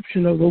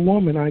description of the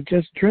woman I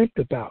just dreamt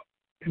about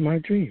in my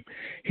dream.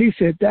 He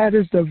said, "That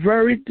is the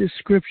very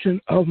description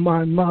of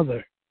my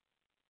mother."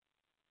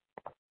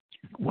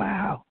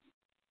 Wow.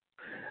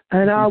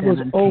 And I was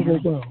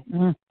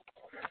overwhelmed.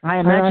 I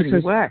imagine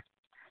you were.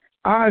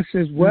 I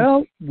says,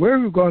 "Well,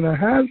 we're going to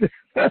have this."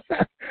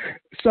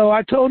 So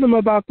I told him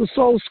about the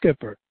Soul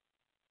Skipper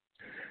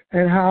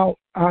and how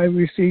I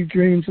received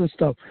dreams and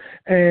stuff.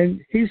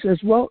 And he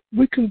says, "Well,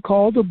 we can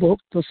call the book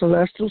The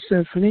Celestial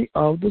Symphony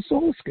of the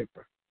Soul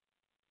Skipper."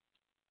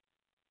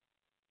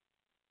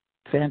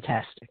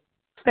 Fantastic.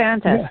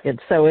 Yeah.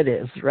 And so it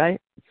is, right?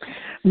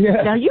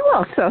 Yeah. Now you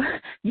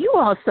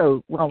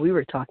also, while we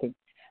were talking,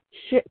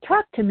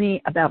 talk to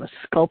me about a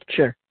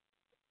sculpture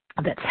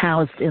that's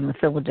housed in the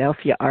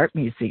Philadelphia Art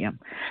Museum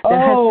that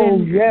has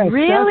been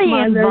really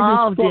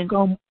involved in.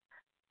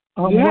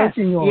 I'm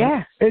working on.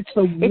 Yes. It's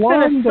been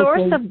a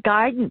source of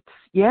guidance.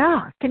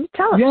 Yeah. Can you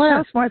tell us? Yes. Tell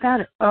us more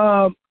about it.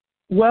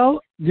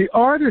 Well, the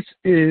artist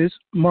is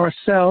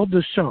Marcel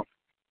Duchamp.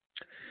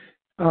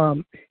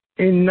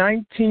 In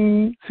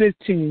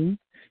 1915,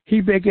 he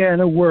began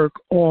to work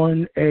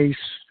on a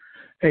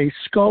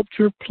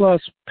sculpture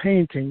plus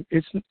painting.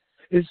 It's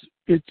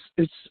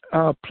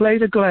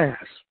plate of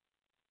glass.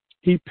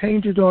 He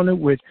painted on it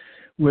with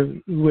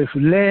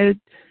lead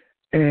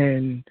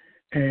and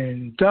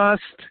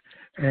dust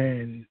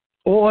and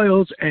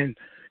oils, and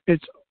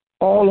it's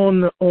all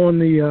on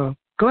the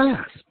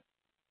glass.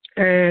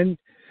 And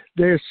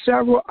there's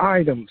several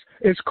items.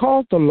 It's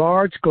called the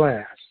large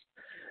glass.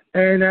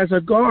 And as a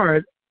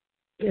guard,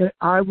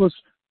 I was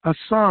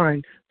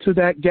assigned to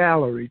that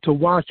gallery to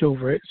watch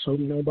over it so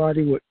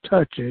nobody would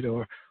touch it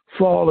or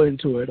fall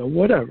into it or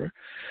whatever.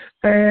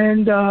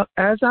 And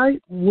as I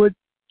would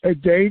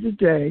day to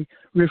day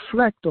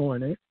reflect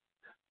on it,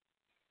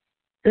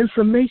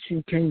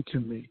 information came to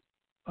me,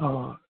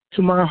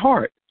 to my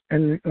heart.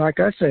 And like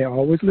I say, I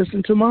always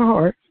listen to my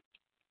heart,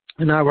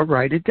 and I would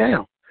write it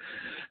down.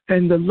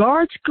 And the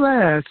large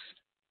glass,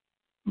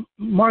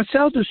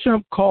 Marcel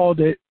Duchamp called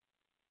it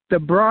the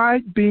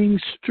bride being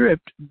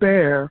stripped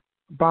bare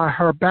by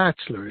her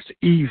bachelors,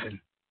 even.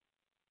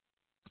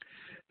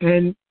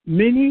 And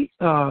many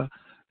have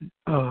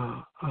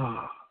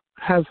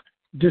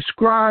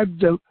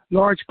described the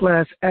large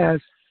glass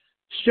as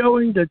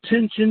showing the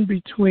tension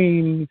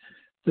between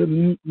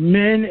the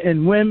men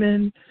and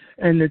women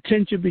and the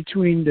tension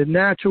between the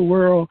natural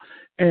world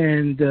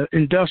and the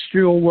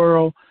industrial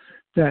world,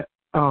 that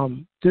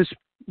this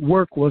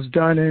work was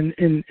done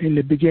in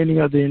the beginning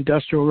of the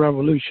Industrial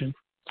Revolution.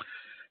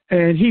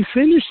 And he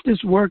finished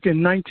this work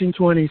in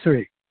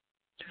 1923.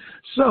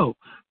 So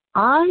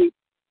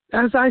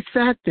as I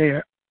sat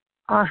there,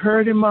 I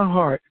heard in my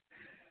heart,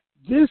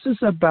 this is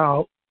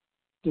about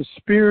the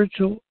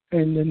spiritual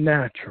and the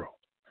natural.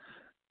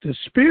 The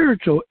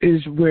spiritual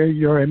is where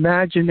your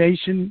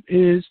imagination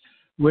is,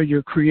 where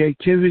your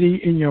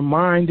creativity in your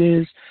mind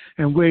is,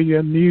 and where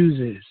your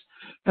muse is.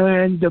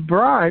 And the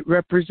bride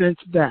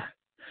represents that.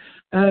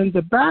 And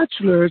the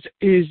bachelors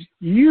is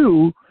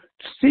you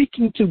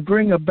seeking to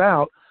bring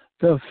about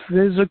the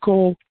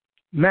physical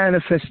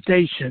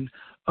manifestation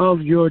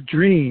of your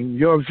dream,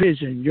 your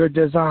vision, your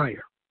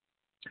desire.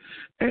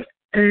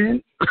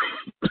 And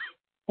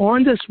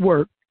on this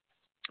work,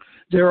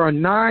 there are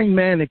 9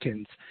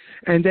 mannequins,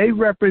 and they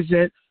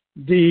represent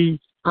the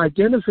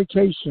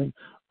identification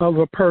of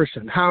a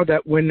person, how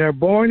that when they're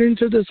born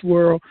into this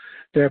world,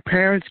 their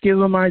parents give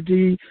them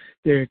ID,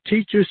 their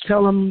teachers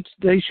tell them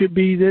they should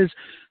be this,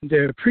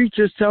 their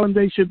preachers tell them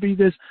they should be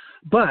this,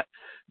 but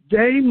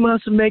they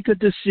must make a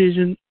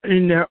decision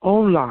in their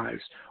own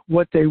lives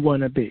what they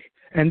want to be.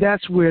 And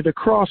that's where the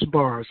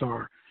crossbars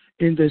are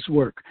in this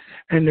work.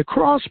 And the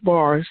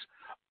crossbars,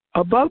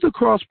 above the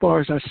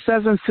crossbars are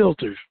 7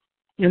 filters.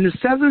 And the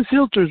 7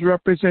 filters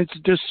represents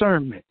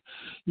discernment.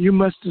 You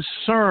must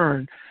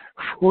discern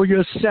for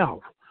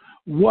yourself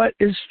what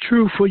is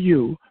true for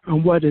you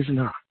and what is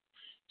not.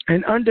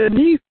 And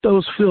underneath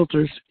those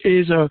filters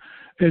is a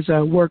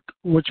work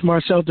which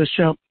Marcel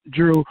Duchamp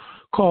drew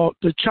called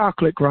the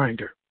chocolate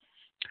grinder.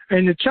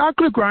 And the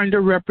chocolate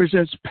grinder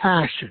represents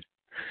passion.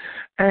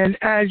 And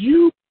as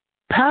you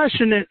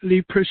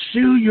passionately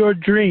pursue your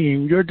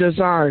dream, your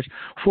desires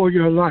for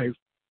your life,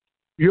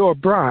 your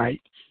bride,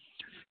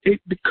 it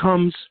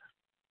becomes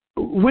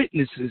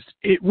witnesses.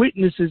 It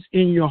witnesses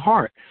in your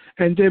heart.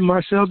 And then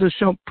Marcel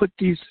Duchamp put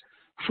these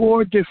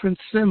 4 different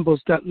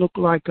symbols that look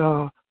like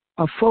a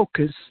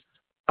focus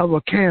of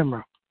a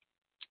camera.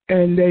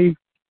 And they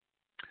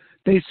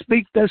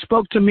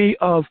spoke to me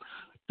of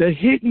the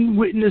hidden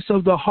witness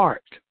of the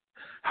heart,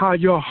 how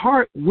your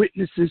heart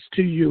witnesses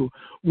to you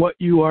what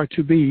you are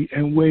to be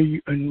and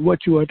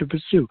what you are to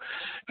pursue.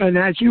 And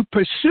as you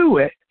pursue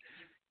it,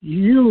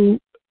 you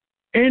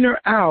enter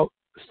out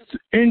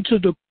into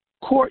the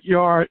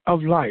courtyard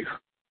of life.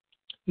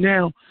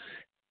 Now,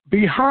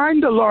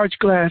 behind the large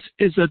glass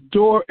is a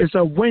door, is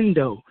a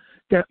window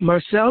that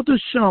Marcel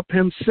Duchamp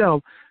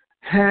himself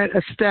had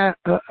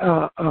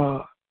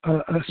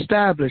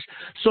established,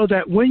 so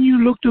that when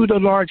you look through the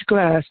large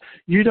glass,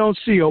 you don't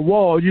see a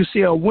wall, you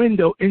see a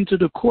window into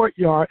the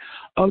courtyard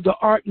of the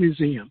art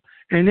museum.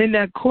 And in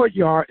that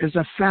courtyard is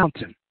a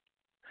fountain.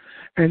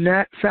 And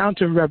that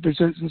fountain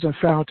represents a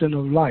fountain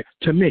of life.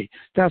 To me,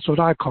 that's what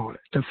I call it,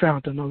 the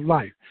fountain of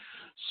life.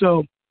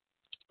 So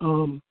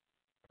I'm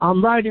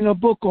writing a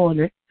book on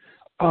it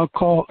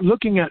called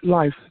Looking at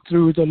Life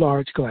Through the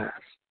Large Glass.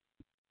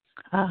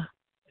 Ah,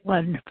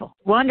 wonderful.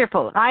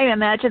 Wonderful. I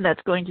imagine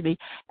that's going to be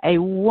a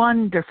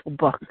wonderful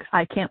book.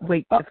 I can't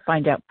wait to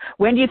find out.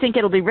 When do you think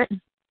it'll be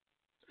written?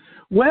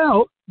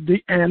 Well,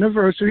 the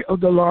anniversary of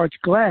the large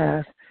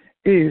glass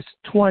is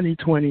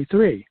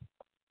 2023.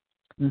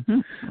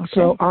 Mm-hmm. Okay.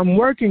 So I'm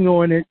working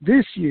on it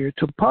this year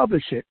to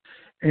publish it,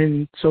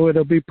 and so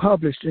it'll be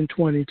published in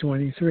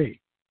 2023.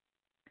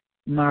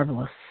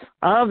 Marvelous.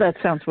 Oh, that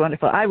sounds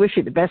wonderful. I wish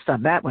you the best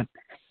on that one.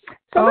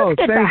 So let's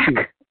get thank back.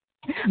 you.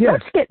 Yes.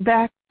 Let's get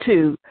back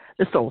to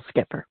the Soul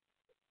Skipper.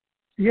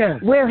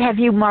 Yes. Where have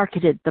you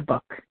marketed the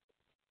book?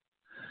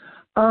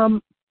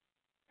 To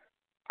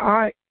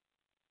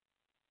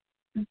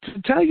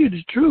tell you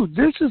the truth,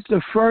 this is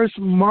the first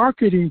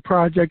marketing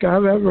project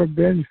I've ever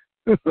been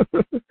part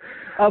of.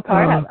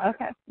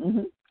 Okay.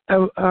 Mm-hmm.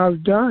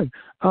 I've done,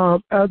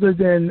 other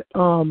than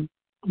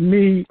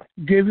me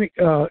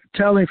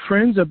telling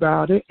friends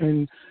about it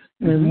and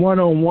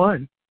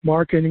one-on-one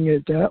marketing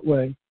it that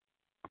way.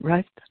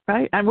 Right.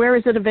 And where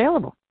is it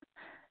available?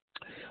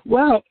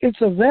 Well,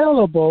 it's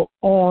available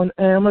on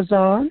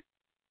Amazon,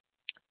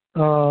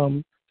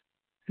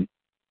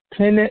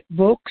 Tenet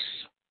Books,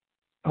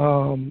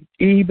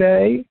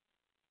 eBay,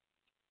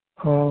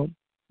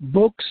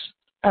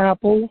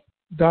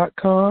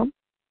 booksapple.com,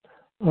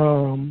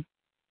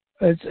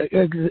 it's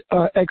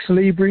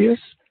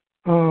Exlibrius.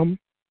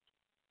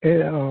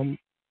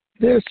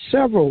 There's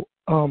several,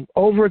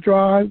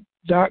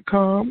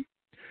 overdrive.com,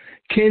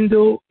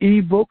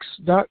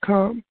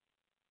 kindleebooks.com.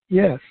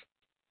 Yes.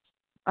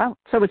 Oh,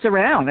 so it's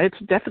around. It's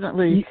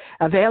definitely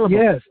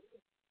available.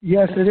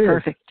 Yes, it is.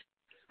 Perfect.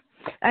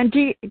 And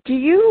do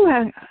you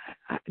have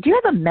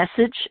a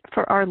message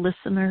for our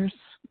listeners,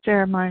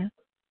 Jeremiah?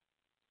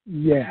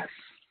 Yes.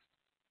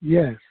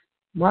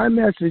 My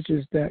message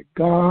is that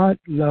God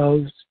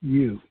loves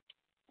you,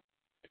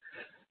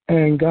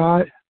 and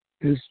God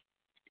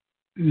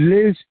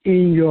lives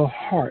in your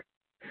heart.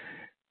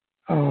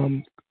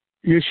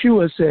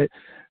 Yeshua said,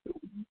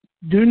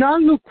 do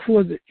not look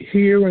for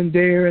here and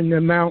there in the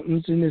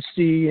mountains, in the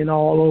sea, and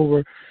all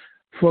over,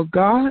 for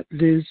God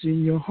lives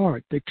in your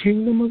heart. The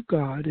kingdom of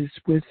God is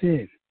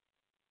within.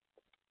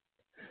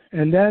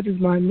 And that is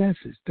my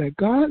message, that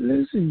God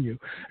lives in you,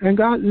 and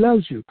God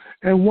loves you,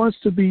 and wants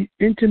to be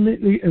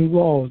intimately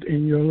involved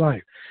in your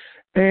life.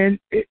 And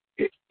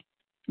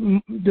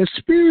the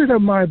spirit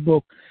of my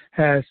book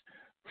has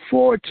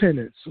 4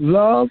 tenets: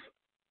 love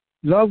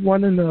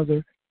one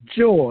another,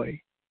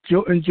 joy,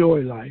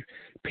 enjoy life,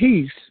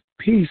 peace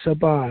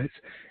abides,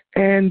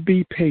 and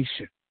be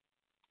patient.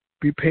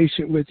 Be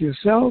patient with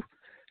yourself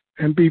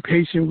and be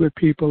patient with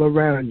people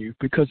around you,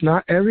 because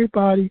not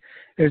everybody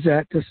has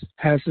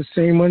the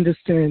same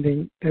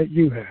understanding that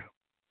you have.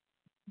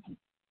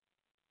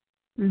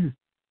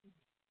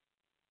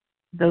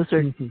 Those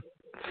are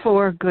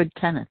 4 good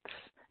tenets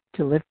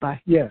to live by.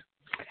 Yes.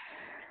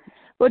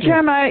 Well,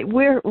 Jeremiah,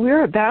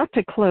 we're about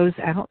to close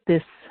out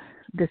this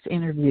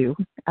interview.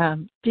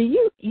 Do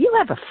you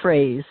have a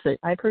phrase that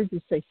I've heard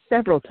you say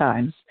several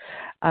times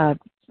that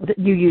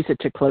you use it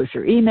to close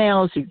your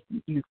emails,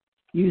 you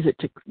use it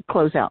to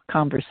close out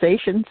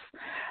conversations.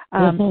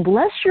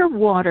 Bless your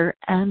water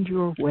and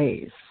your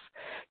ways.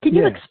 Can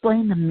you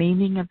explain the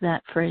meaning of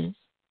that phrase?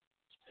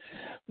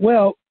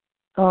 Well,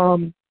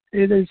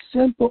 it is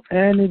simple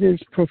and it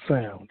is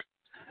profound.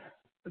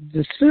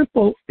 The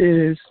simple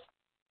is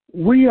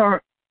we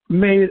are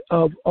made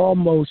of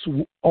almost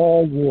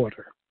all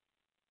water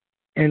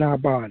in our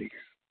bodies.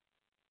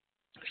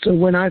 So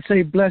when I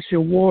say bless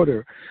your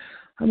water,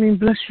 I mean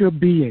bless your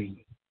being.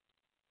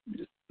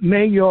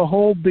 May your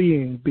whole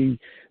being be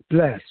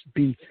blessed,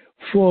 be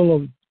full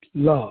of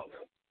love.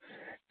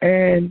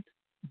 And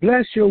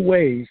bless your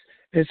ways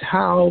is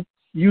how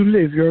you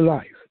live your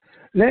life.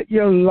 Let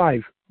your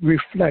life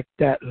reflect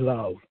that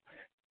love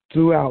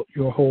throughout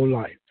your whole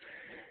life.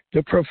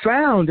 The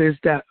profound is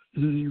that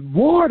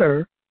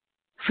water,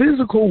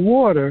 physical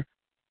water,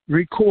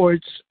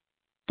 records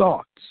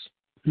thoughts,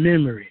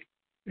 memory,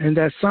 and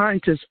that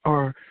scientists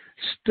are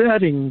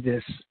studying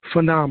this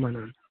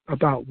phenomenon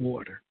about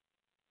water.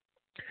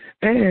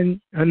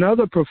 And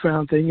another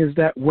profound thing is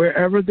that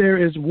wherever there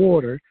is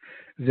water,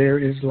 there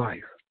is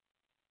life.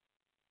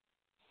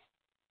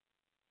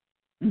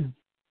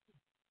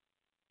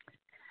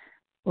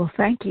 Well,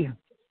 thank you.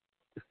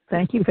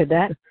 Thank you for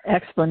that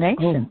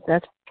explanation.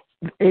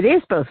 It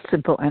is both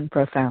simple and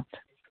profound.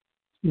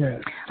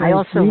 Yes. I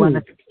also want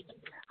to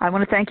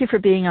thank you for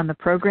being on the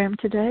program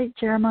today,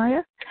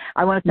 Jeremiah.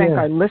 I want to thank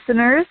our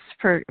listeners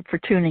for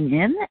tuning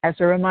in. As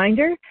a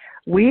reminder,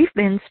 we've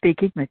been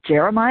speaking with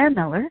Jeremiah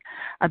Miller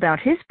about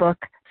his book,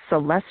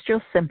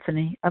 Celestial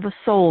Symphony of a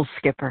Soul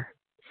Skipper,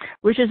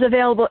 which is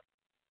available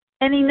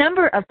any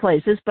number of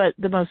places, but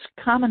the most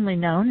commonly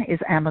known is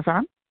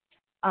Amazon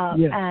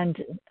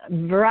and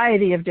a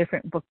variety of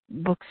different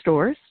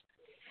bookstores.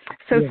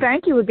 So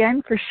thank you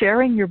again for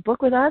sharing your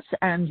book with us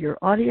and your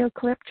audio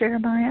clip,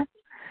 Jeremiah.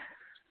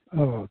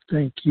 Oh,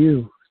 thank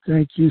you.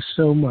 Thank you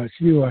so much.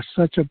 You are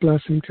such a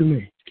blessing to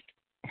me.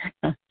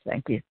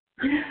 Thank you.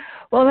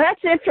 Well,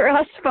 that's it for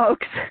us,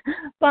 folks.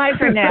 Bye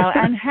for now,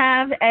 and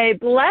have a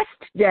blessed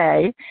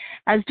day.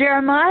 As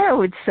Jeremiah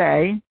would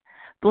say,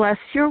 bless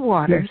your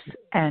waters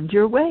and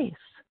your ways.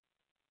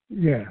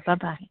 Yeah.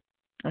 Bye-bye.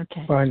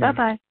 Okay. Bye now.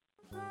 Bye-bye.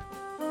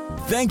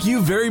 Thank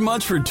you very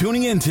much for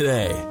tuning in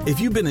today. If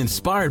you've been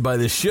inspired by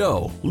this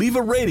show, leave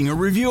a rating or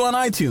review on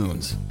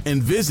iTunes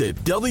and visit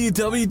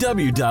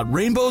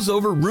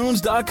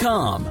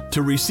www.rainbowsoverrunes.com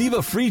to receive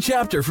a free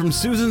chapter from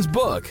Susan's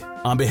book.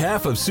 On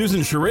behalf of Susan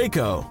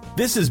Shireko,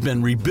 this has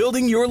been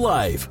Rebuilding Your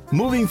Life,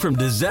 moving from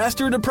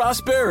disaster to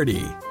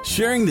prosperity,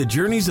 sharing the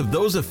journeys of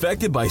those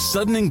affected by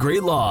sudden and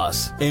great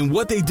loss and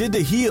what they did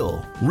to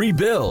heal,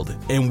 rebuild,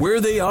 and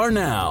where they are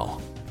now.